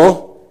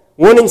people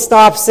wouldn't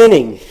stop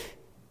sinning.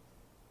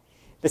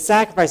 The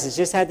sacrifices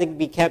just had to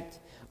be kept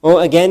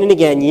again and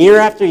again, year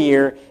after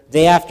year,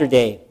 day after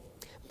day.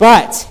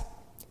 But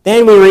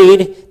then we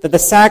read that the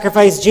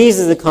sacrifice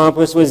Jesus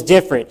accomplished was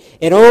different.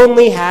 It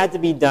only had to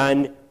be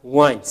done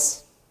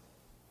once.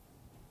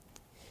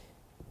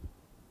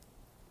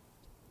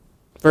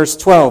 Verse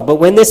 12, but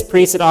when this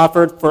priest had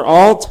offered for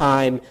all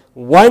time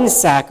one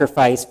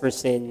sacrifice for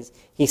sins,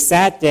 he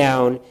sat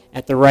down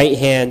at the right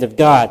hand of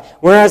God.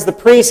 Whereas the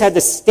priest had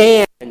to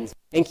stand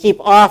and keep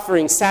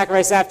offering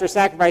sacrifice after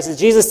sacrifices,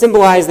 Jesus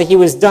symbolized that he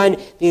was done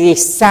because he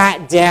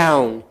sat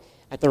down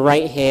at the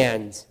right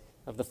hand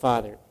of the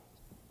Father.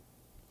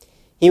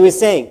 He was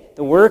saying,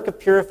 the work of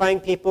purifying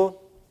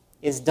people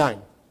is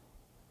done.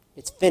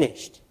 It's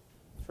finished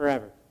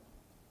forever.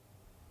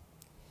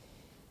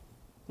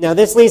 Now,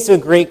 this leads to a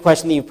great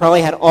question that you've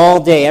probably had all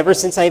day, ever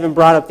since I even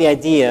brought up the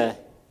idea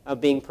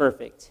of being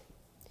perfect.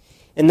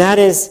 And that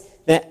is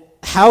that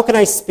how can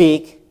I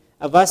speak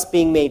of us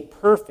being made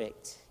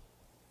perfect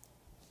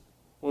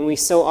when we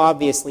so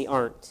obviously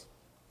aren't?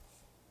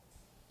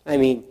 I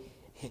mean,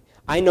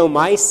 I know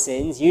my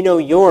sins, you know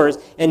yours,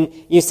 and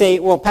you say,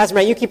 well, Pastor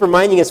Matt, you keep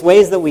reminding us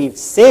ways that we've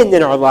sinned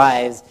in our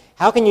lives.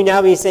 How can you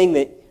now be saying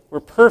that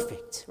we're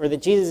perfect, or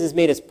that Jesus has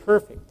made us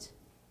perfect?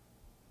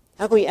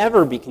 How can we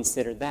ever be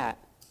considered that?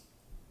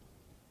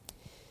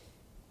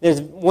 There's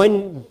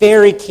one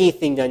very key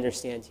thing to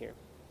understand here,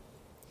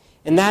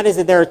 and that is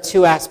that there are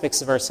two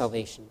aspects of our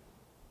salvation.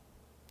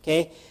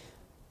 Okay?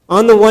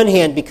 On the one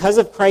hand, because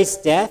of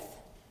Christ's death,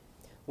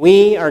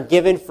 we are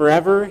given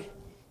forever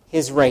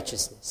his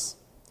righteousness,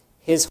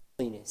 his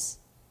holiness,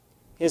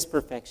 his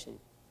perfection.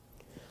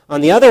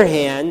 On the other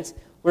hand,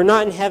 we're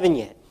not in heaven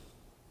yet.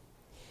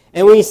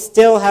 And we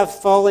still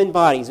have fallen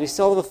bodies. We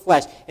still have a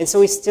flesh. And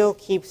so we still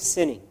keep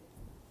sinning.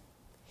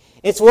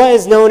 It's what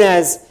is known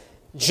as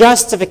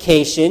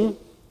justification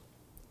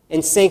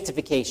and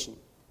sanctification.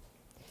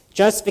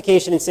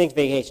 Justification and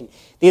sanctification.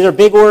 These are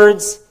big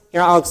words.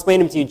 Here, I'll explain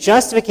them to you.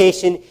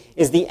 Justification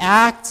is the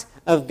act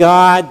of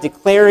God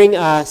declaring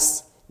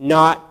us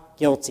not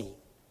guilty.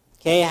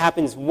 Okay? It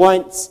happens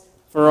once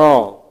for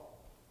all.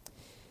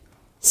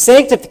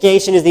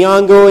 Sanctification is the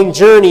ongoing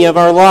journey of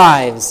our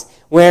lives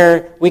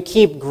where we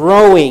keep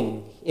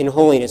growing in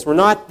holiness. We're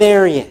not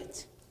there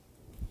yet.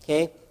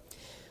 Okay?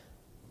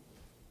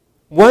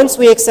 Once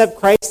we accept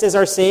Christ as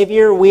our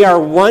Savior, we are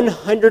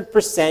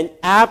 100%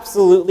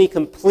 absolutely,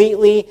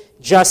 completely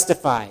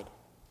justified.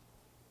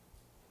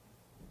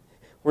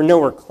 We're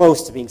nowhere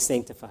close to being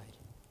sanctified.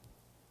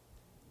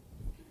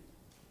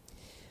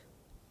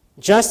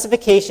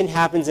 Justification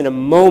happens in a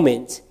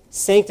moment.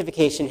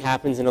 Sanctification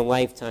happens in a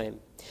lifetime.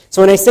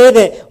 So when I say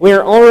that we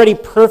are already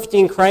perfect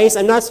in Christ,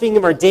 I'm not speaking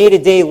of our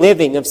day-to-day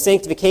living of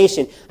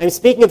sanctification. I'm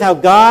speaking of how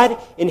God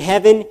in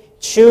heaven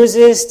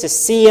chooses to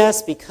see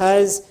us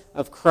because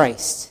of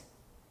Christ.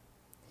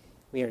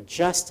 We are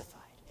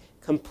justified,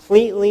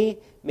 completely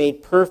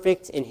made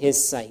perfect in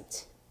his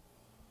sight.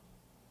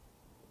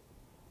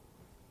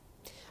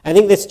 I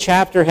think this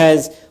chapter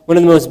has one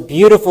of the most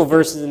beautiful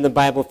verses in the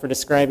Bible for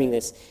describing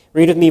this.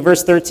 Read with me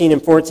verse 13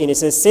 and 14. It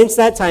says, since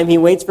that time he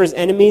waits for his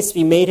enemies to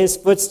be made his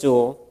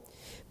footstool,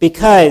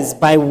 because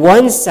by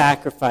one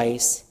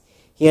sacrifice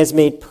he has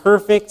made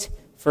perfect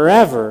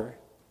forever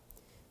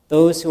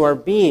those who are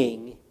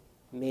being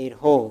made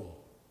holy.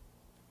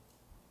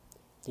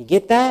 Do you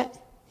get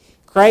that?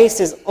 Christ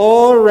has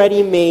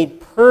already made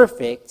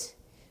perfect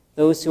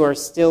those who are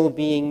still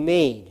being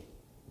made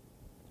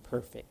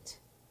perfect.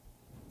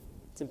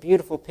 It's a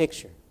beautiful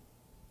picture.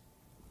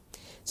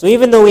 So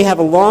even though we have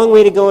a long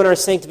way to go in our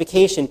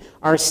sanctification,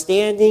 our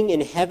standing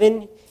in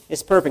heaven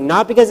is perfect.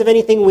 Not because of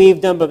anything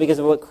we've done, but because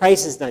of what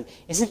Christ has done.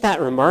 Isn't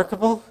that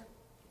remarkable?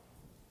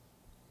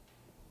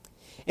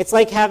 It's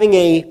like having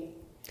a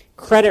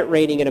credit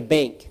rating at a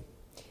bank.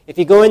 If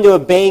you go into a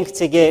bank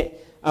to get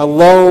a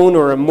loan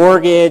or a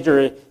mortgage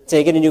or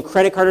to get a new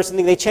credit card or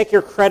something, they check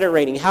your credit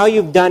rating, how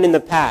you've done in the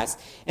past.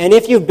 And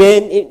if you've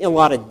been in a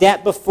lot of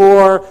debt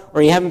before,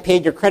 or you haven't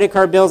paid your credit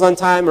card bills on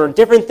time, or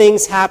different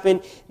things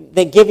happen,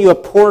 they give you a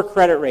poor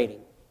credit rating.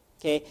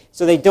 Okay?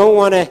 So they don't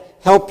want to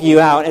help you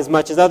out as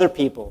much as other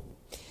people.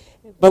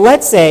 But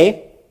let's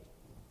say,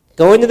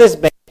 go into this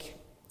bank,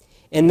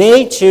 and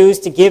they choose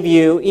to give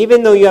you,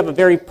 even though you have a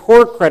very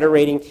poor credit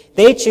rating,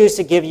 they choose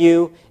to give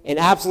you an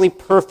absolutely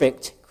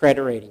perfect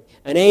credit rating.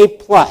 An A+,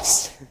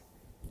 you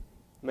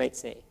might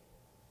say.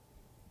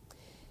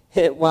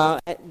 Well,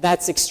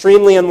 that's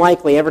extremely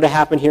unlikely ever to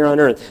happen here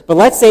on earth. But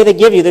let's say they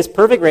give you this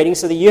perfect rating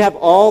so that you have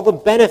all the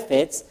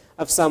benefits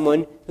of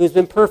someone who's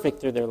been perfect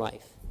through their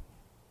life.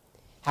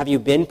 Have you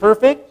been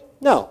perfect?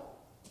 No.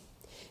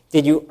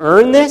 Did you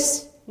earn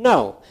this?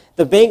 No.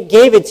 The bank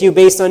gave it to you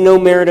based on no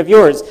merit of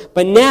yours.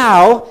 But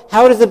now,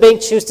 how does the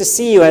bank choose to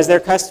see you as their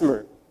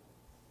customer?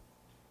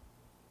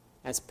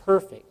 As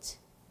perfect.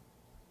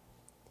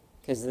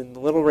 Because of the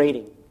little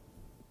rating.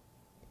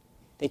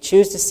 They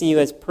choose to see you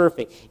as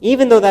perfect,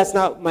 even though that's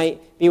not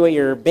might be what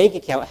your bank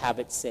account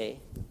habits say.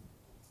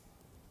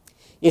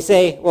 You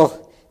say,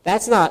 well,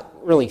 that's not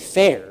really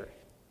fair.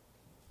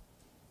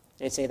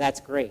 They say, that's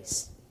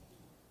grace.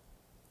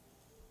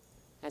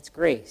 That's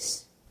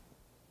grace.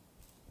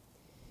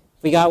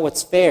 If we got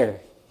what's fair,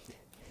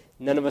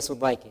 none of us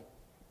would like it.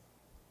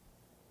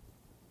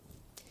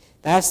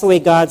 That's the way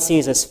God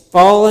sees us,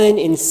 fallen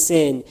in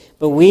sin,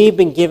 but we've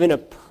been given a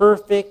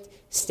perfect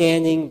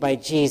standing by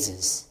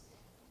Jesus,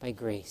 by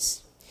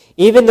grace.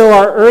 Even though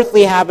our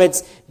earthly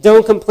habits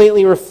don't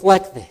completely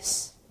reflect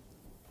this,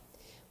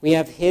 we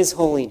have His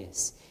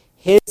holiness,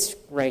 His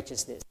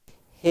righteousness,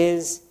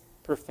 His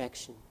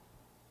perfection.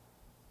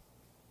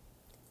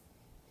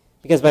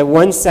 Because by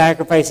one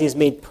sacrifice He has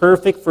made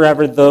perfect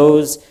forever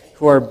those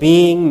who are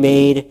being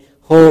made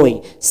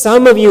holy.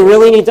 Some of you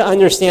really need to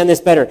understand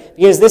this better,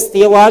 because this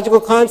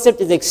theological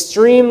concept is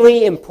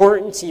extremely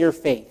important to your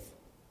faith.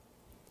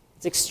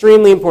 It's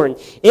extremely important.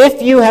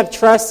 If you have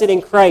trusted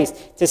in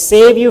Christ to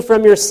save you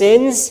from your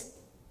sins,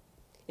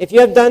 if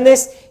you have done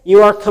this,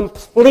 you are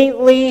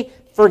completely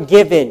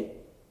forgiven.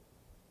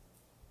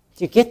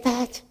 Do you get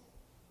that?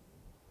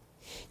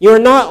 You are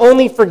not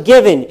only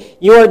forgiven,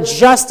 you are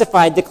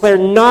justified, declared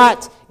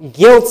not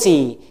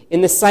guilty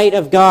in the sight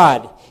of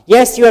God.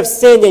 Yes, you have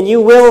sinned and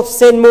you will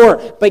sin more,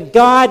 but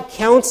God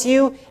counts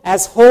you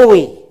as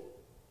holy.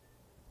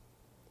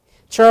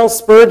 Charles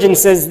Spurgeon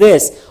says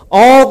this,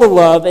 all the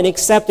love and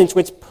acceptance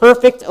which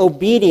perfect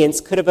obedience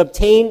could have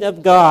obtained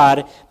of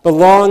God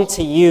belong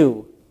to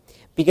you,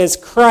 because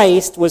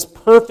Christ was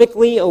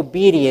perfectly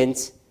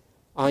obedient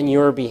on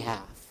your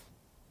behalf.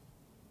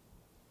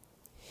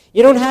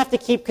 You don't have to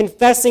keep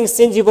confessing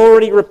sins you've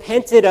already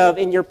repented of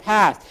in your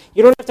past.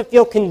 You don't have to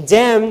feel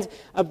condemned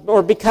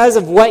or because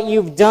of what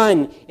you've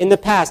done in the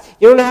past.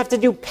 You don't have to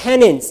do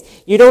penance.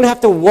 You don't have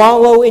to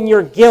wallow in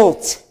your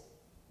guilt.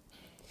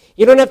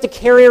 You don't have to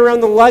carry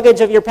around the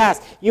luggage of your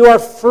past. You are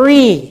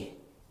free.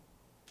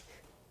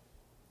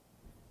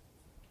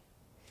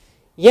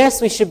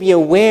 Yes, we should be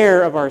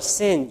aware of our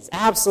sins,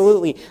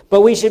 absolutely, but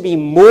we should be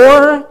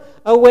more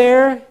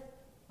aware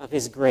of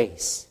His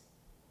grace.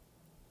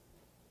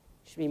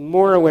 Should be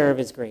more aware of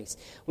His grace.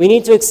 We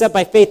need to accept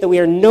by faith that we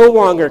are no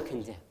longer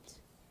condemned,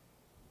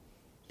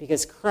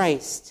 because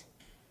Christ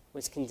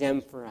was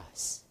condemned for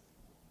us.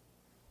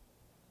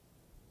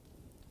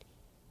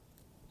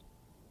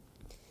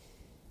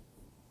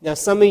 Now,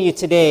 some of you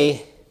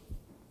today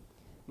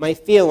might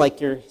feel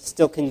like you're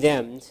still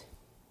condemned,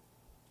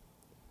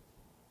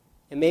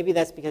 and maybe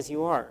that's because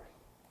you are.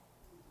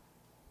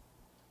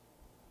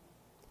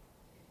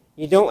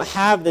 You don't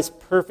have this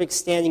perfect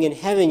standing in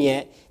heaven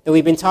yet that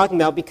we've been talking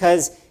about,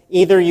 because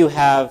either you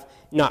have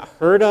not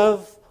heard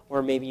of,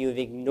 or maybe you've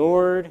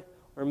ignored,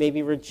 or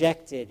maybe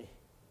rejected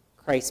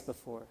Christ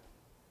before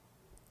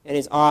and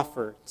His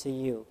offer to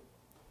you.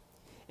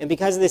 And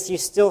because of this, you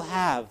still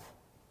have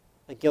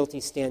a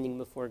guilty standing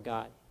before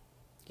God.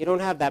 You don't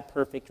have that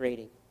perfect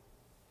rating.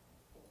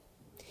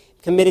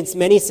 You've committed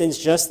many sins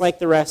just like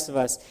the rest of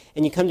us,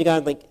 and you come to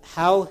God like,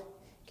 how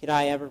could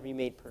I ever be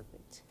made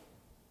perfect?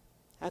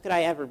 How could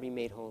I ever be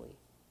made holy?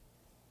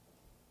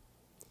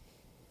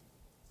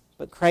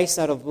 But Christ,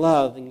 out of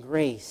love and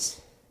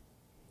grace,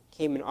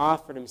 came and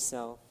offered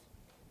Himself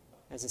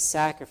as a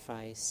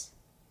sacrifice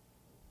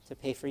to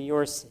pay for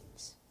your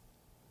sins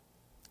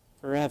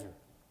forever.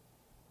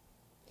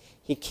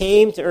 He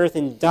came to earth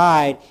and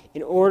died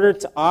in order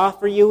to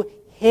offer you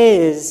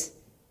His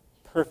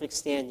perfect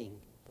standing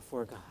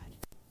before God.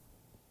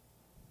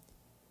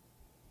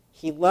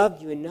 He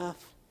loved you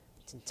enough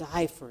to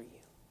die for you.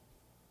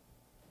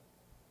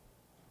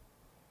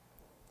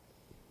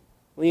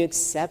 Will you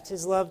accept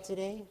His love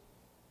today?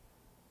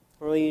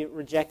 Or will you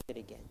reject it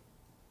again?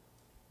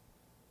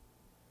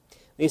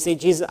 Will you say,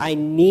 Jesus, I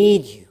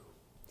need you.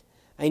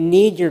 I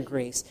need your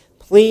grace.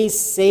 Please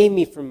save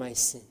me from my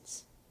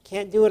sins.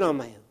 Can't do it on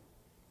my own.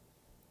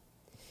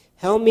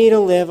 Help me to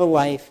live a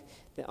life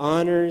that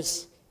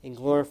honors and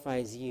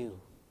glorifies you,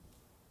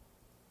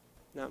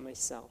 not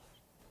myself.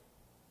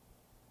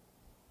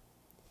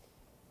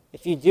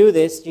 If you do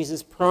this,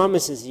 Jesus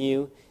promises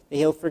you that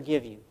He'll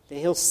forgive you, that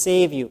He'll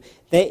save you,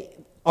 that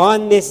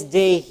on this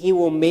day He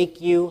will make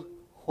you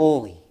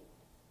holy.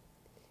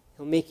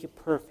 He'll make you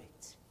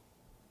perfect.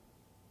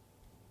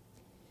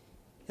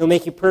 He'll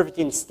make you perfect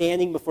in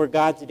standing before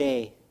God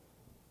today.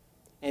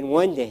 And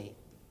one day,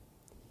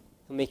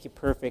 He'll make you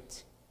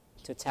perfect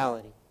in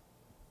totality.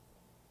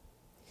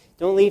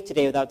 Don't leave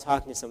today without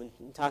talking to someone,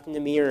 talking to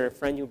me or a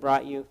friend who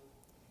brought you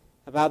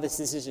about this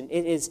decision.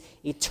 It is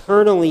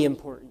eternally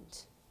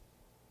important.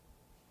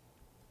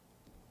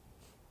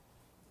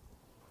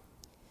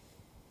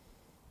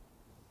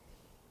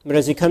 But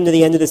as we come to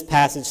the end of this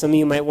passage, some of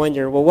you might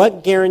wonder, well,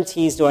 what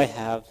guarantees do I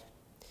have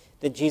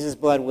that Jesus'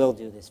 blood will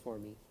do this for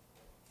me?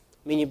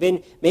 I mean, you've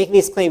been making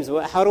these claims.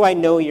 How do I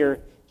know you're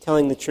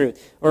telling the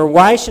truth? Or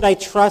why should I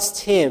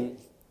trust Him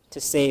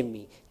to save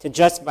me, to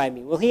justify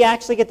me? Will He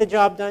actually get the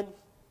job done?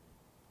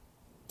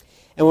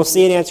 And we'll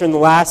see an answer in the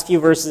last few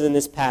verses in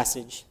this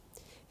passage.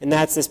 And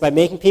that's this: by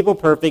making people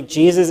perfect,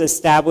 Jesus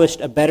established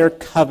a better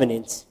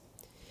covenant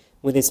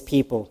with His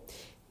people.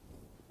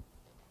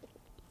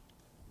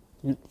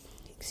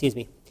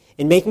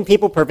 In making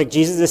people perfect,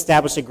 Jesus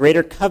established a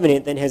greater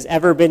covenant than has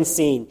ever been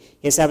seen.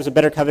 He established a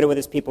better covenant with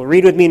His people.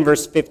 Read with me in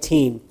verse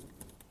 15.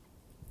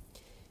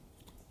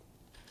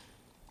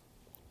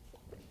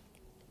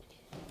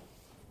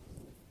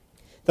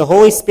 The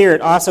Holy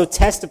Spirit also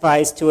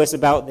testifies to us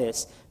about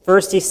this.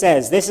 First he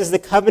says, "This is the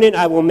covenant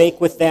I will make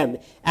with them.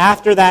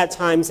 After that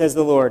time, says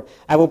the Lord,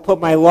 I will put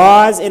my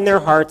laws in their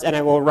hearts and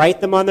I will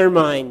write them on their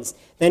minds."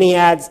 Then he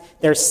adds,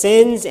 "Their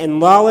sins and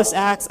lawless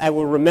acts I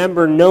will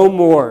remember no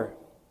more.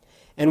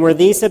 And where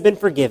these have been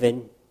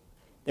forgiven,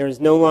 there is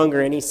no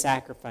longer any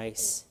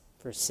sacrifice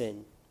for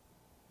sin."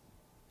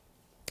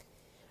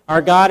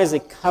 Our God is a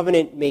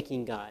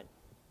covenant-making God.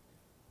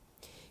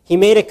 He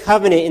made a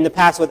covenant in the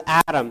past with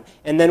Adam,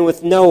 and then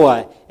with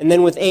Noah, and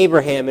then with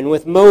Abraham, and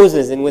with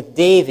Moses, and with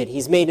David.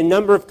 He's made a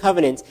number of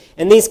covenants,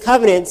 and these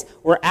covenants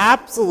were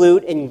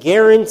absolute and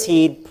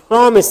guaranteed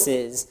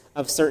promises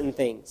of certain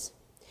things.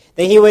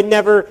 That he would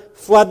never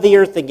flood the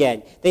earth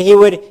again, that he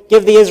would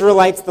give the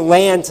Israelites the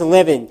land to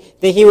live in,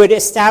 that he would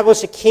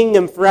establish a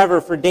kingdom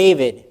forever for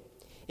David.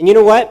 And you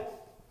know what?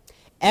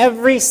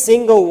 Every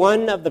single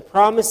one of the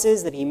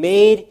promises that he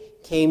made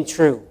came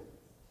true.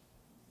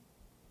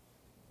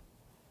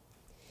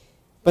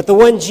 But the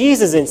one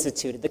Jesus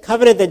instituted, the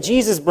covenant that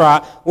Jesus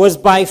brought, was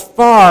by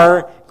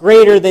far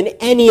greater than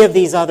any of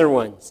these other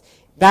ones.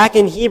 Back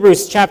in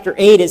Hebrews chapter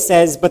 8, it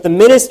says, "But the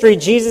ministry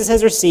Jesus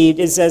has received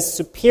is as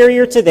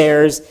superior to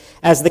theirs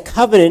as the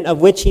covenant of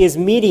which he is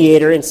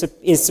mediator and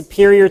is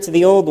superior to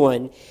the old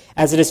one,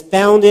 as it is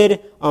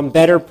founded on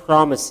better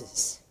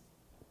promises."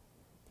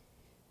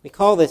 We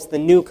call this the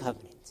new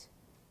covenant.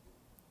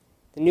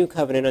 The new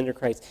covenant under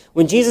Christ.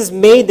 When Jesus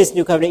made this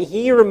new covenant,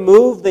 he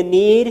removed the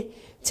need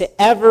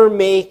to ever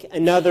make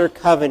another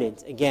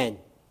covenant again.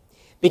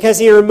 Because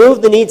he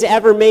removed the need to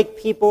ever make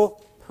people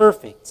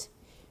perfect.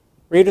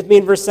 Read with me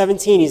in verse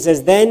 17. He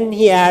says, "Then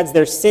he adds,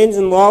 their sins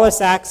and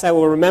lawless acts I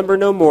will remember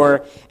no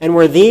more, and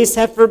where these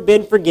have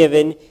been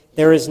forgiven,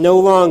 there is no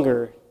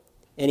longer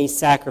any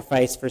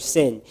sacrifice for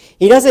sin."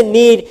 He doesn't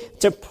need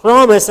to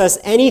promise us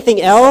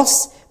anything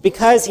else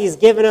because he's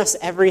given us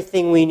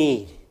everything we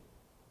need.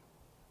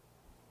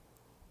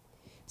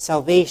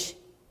 Salvation,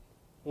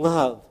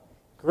 love,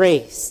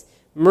 grace,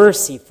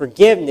 mercy,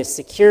 forgiveness,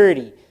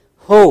 security,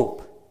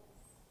 hope,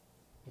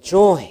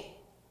 joy,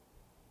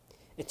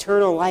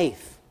 eternal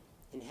life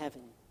in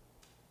heaven.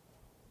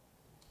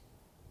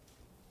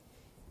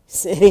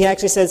 And he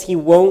actually says he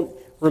won't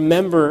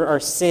remember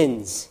our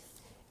sins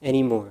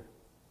anymore.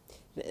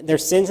 Their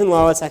sins and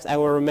lawless acts I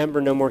will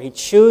remember no more. He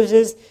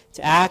chooses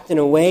to act in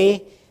a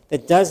way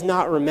that does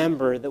not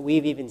remember that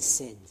we've even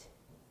sinned.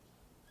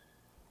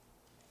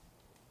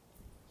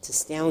 It's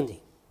astounding.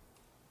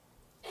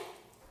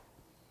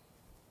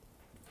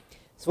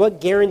 So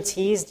what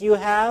guarantees do you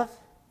have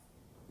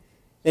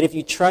that if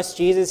you trust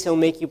Jesus, he'll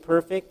make you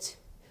perfect?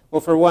 Well,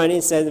 for one,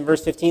 it says in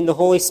verse 15, the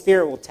Holy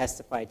Spirit will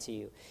testify to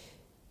you.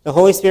 The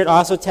Holy Spirit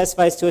also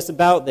testifies to us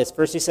about this.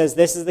 First he says,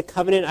 "This is the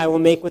covenant I will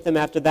make with them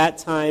after that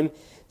time,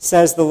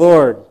 says the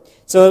Lord."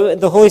 So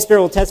the Holy Spirit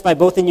will testify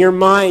both in your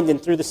mind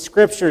and through the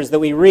scriptures that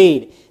we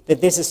read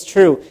that this is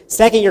true.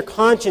 Second, your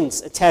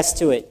conscience attests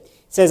to it.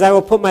 It says, "I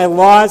will put my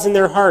laws in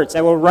their hearts.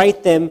 I will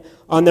write them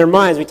on their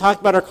minds." We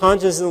talked about our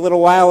conscience a little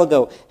while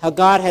ago, how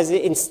God has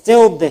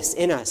instilled this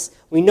in us.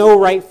 We know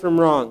right from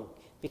wrong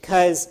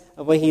because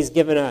of what he's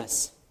given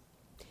us.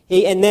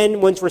 And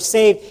then once we're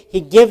saved,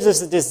 he gives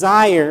us a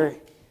desire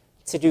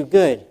to do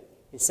good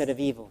instead of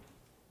evil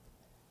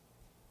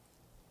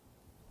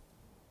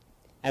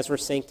as we're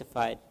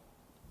sanctified.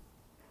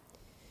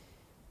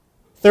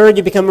 Third,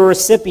 you become a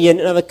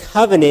recipient of a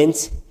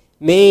covenant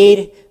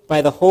made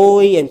by the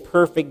holy and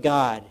perfect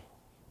God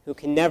who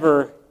can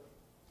never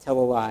tell a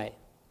lie.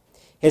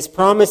 His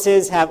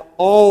promises have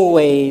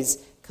always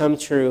come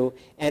true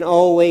and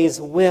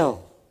always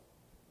will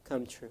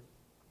come true.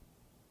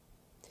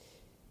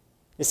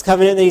 This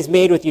covenant that he's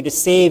made with you to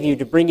save you,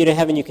 to bring you to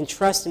heaven, you can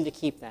trust him to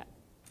keep that.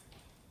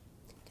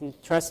 You can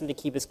trust him to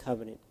keep his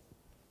covenant.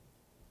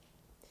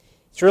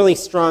 It's really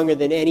stronger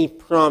than any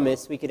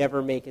promise we could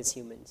ever make as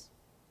humans.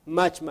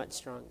 Much, much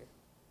stronger.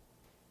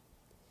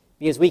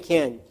 Because we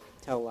can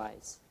tell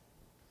lies,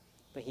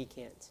 but he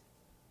can't.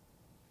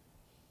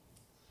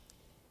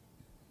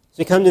 As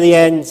we come to the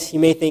end, you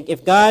may think,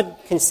 if God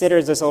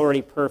considers us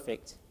already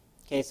perfect,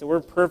 okay, so we're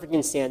perfect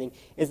in standing,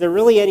 is there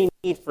really any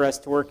need for us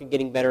to work at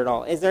getting better at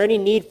all? Is there any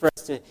need for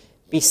us to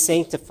be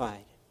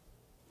sanctified?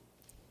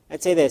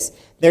 I'd say this,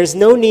 there's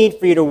no need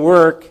for you to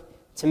work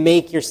to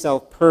make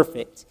yourself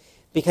perfect,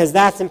 because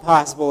that's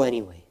impossible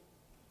anyway.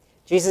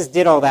 Jesus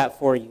did all that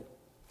for you.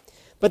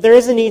 But there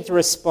is a need to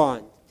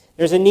respond.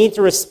 There's a need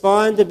to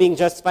respond to being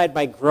justified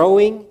by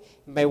growing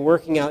and by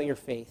working out your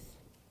faith.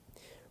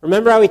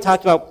 Remember how we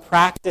talked about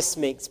practice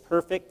makes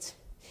perfect?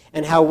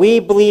 And how we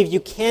believe you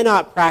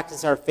cannot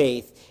practice our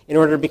faith in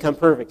order to become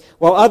perfect.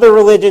 While other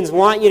religions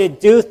want you to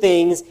do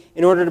things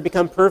in order to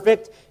become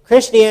perfect,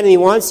 Christianity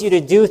wants you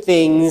to do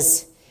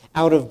things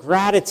out of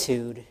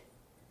gratitude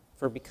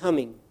for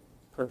becoming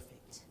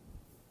perfect.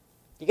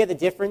 You get the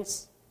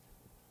difference?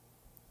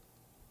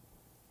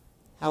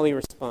 How we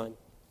respond.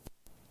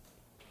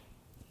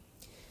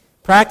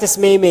 Practice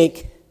may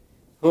make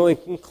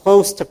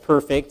close to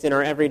perfect in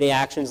our everyday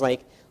actions,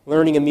 like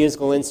learning a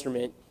musical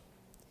instrument.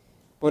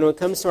 But when it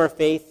comes to our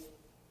faith,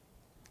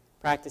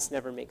 practice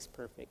never makes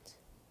perfect.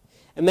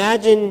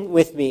 Imagine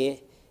with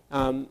me,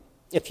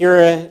 if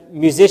you're a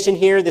musician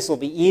here, this will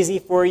be easy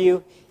for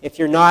you. If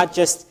you're not,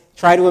 just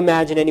try to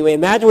imagine anyway.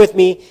 Imagine with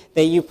me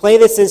that you play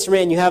this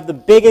instrument and you have the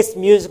biggest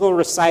musical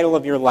recital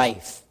of your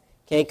life,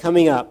 okay,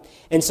 coming up.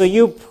 And so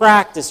you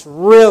practice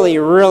really,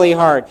 really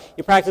hard.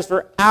 You practice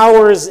for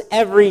hours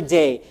every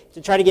day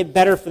to try to get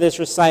better for this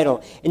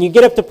recital. And you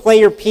get up to play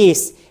your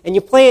piece, and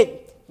you play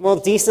it, well,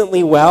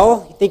 decently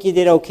well. You think you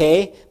did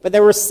okay, but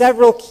there were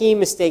several key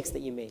mistakes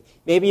that you made.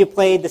 Maybe you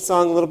played the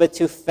song a little bit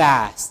too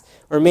fast,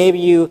 or maybe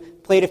you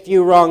played a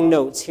few wrong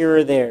notes here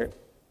or there.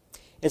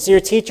 And so your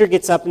teacher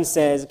gets up and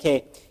says,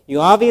 okay, you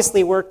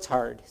obviously worked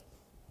hard,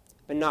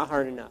 but not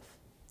hard enough,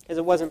 because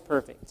it wasn't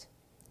perfect.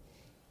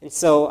 And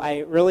so I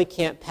really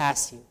can't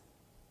pass you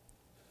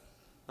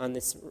on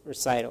this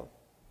recital.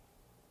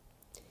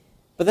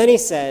 But then he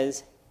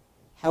says,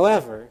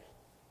 however,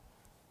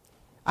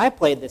 I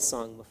played this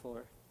song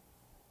before,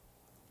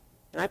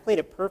 and I played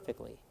it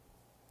perfectly.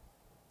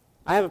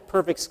 I have a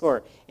perfect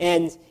score.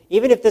 And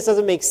even if this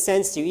doesn't make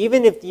sense to you,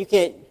 even if you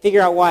can't figure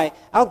out why,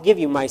 I'll give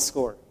you my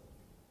score.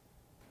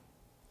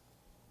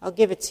 I'll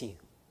give it to you.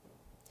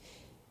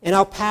 And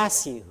I'll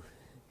pass you.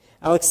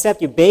 I'll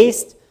accept you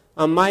based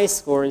on my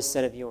score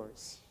instead of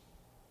yours.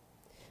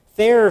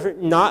 Fair or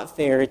not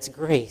fair, it's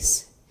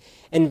grace.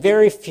 And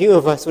very few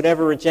of us would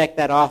ever reject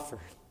that offer.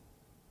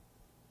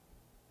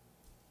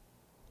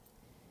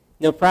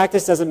 No,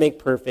 practice doesn't make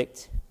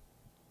perfect.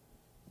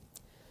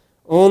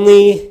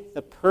 Only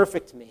the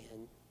perfect man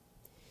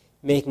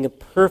making a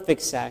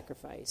perfect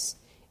sacrifice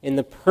in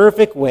the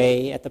perfect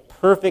way at the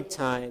perfect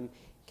time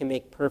can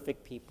make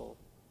perfect people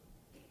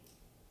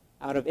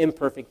out of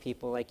imperfect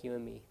people like you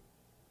and me.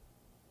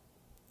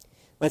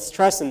 Let's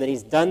trust him that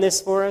he's done this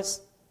for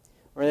us,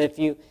 or that if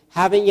you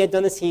haven't yet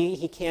done this,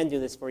 he can do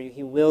this for you.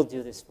 He will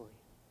do this for you.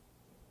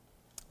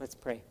 Let's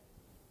pray.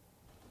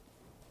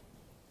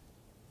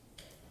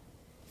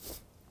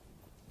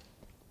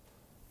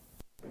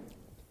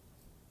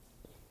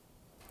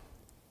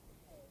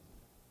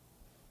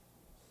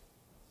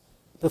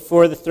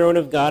 Before the throne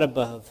of God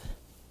above,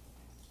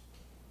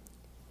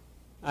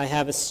 I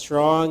have a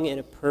strong and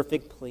a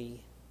perfect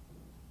plea.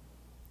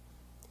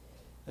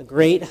 A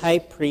great high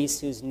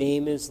priest whose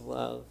name is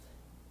love,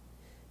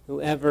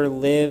 who ever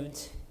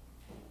lived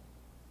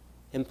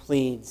and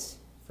pleads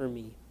for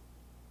me.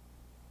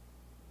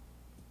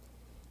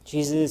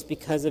 Jesus,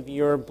 because of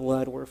your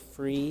blood, we're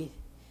free,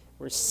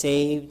 we're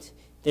saved.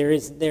 There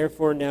is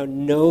therefore now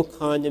no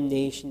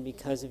condemnation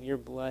because of your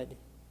blood.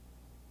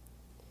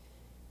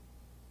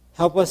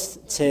 Help us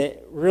to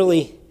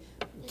really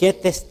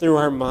get this through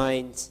our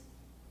minds,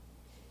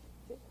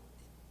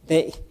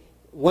 that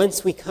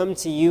once we come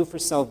to you for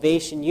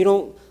salvation, you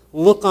don't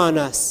look on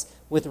us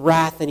with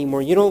wrath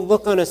anymore. You don't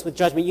look on us with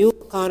judgment. You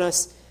look on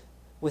us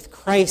with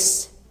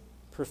Christ's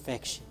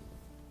perfection,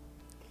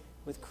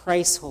 with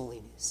Christ's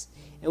holiness.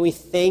 And we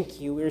thank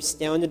you. We're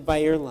astounded by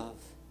your love.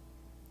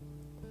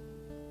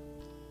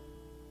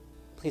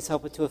 Please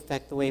help it to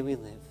affect the way we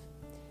live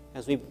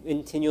as we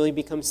continually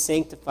become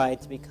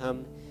sanctified to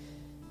become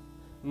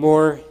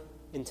more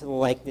into the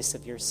likeness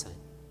of your Son.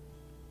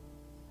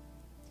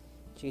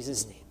 In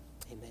Jesus' name,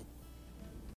 amen.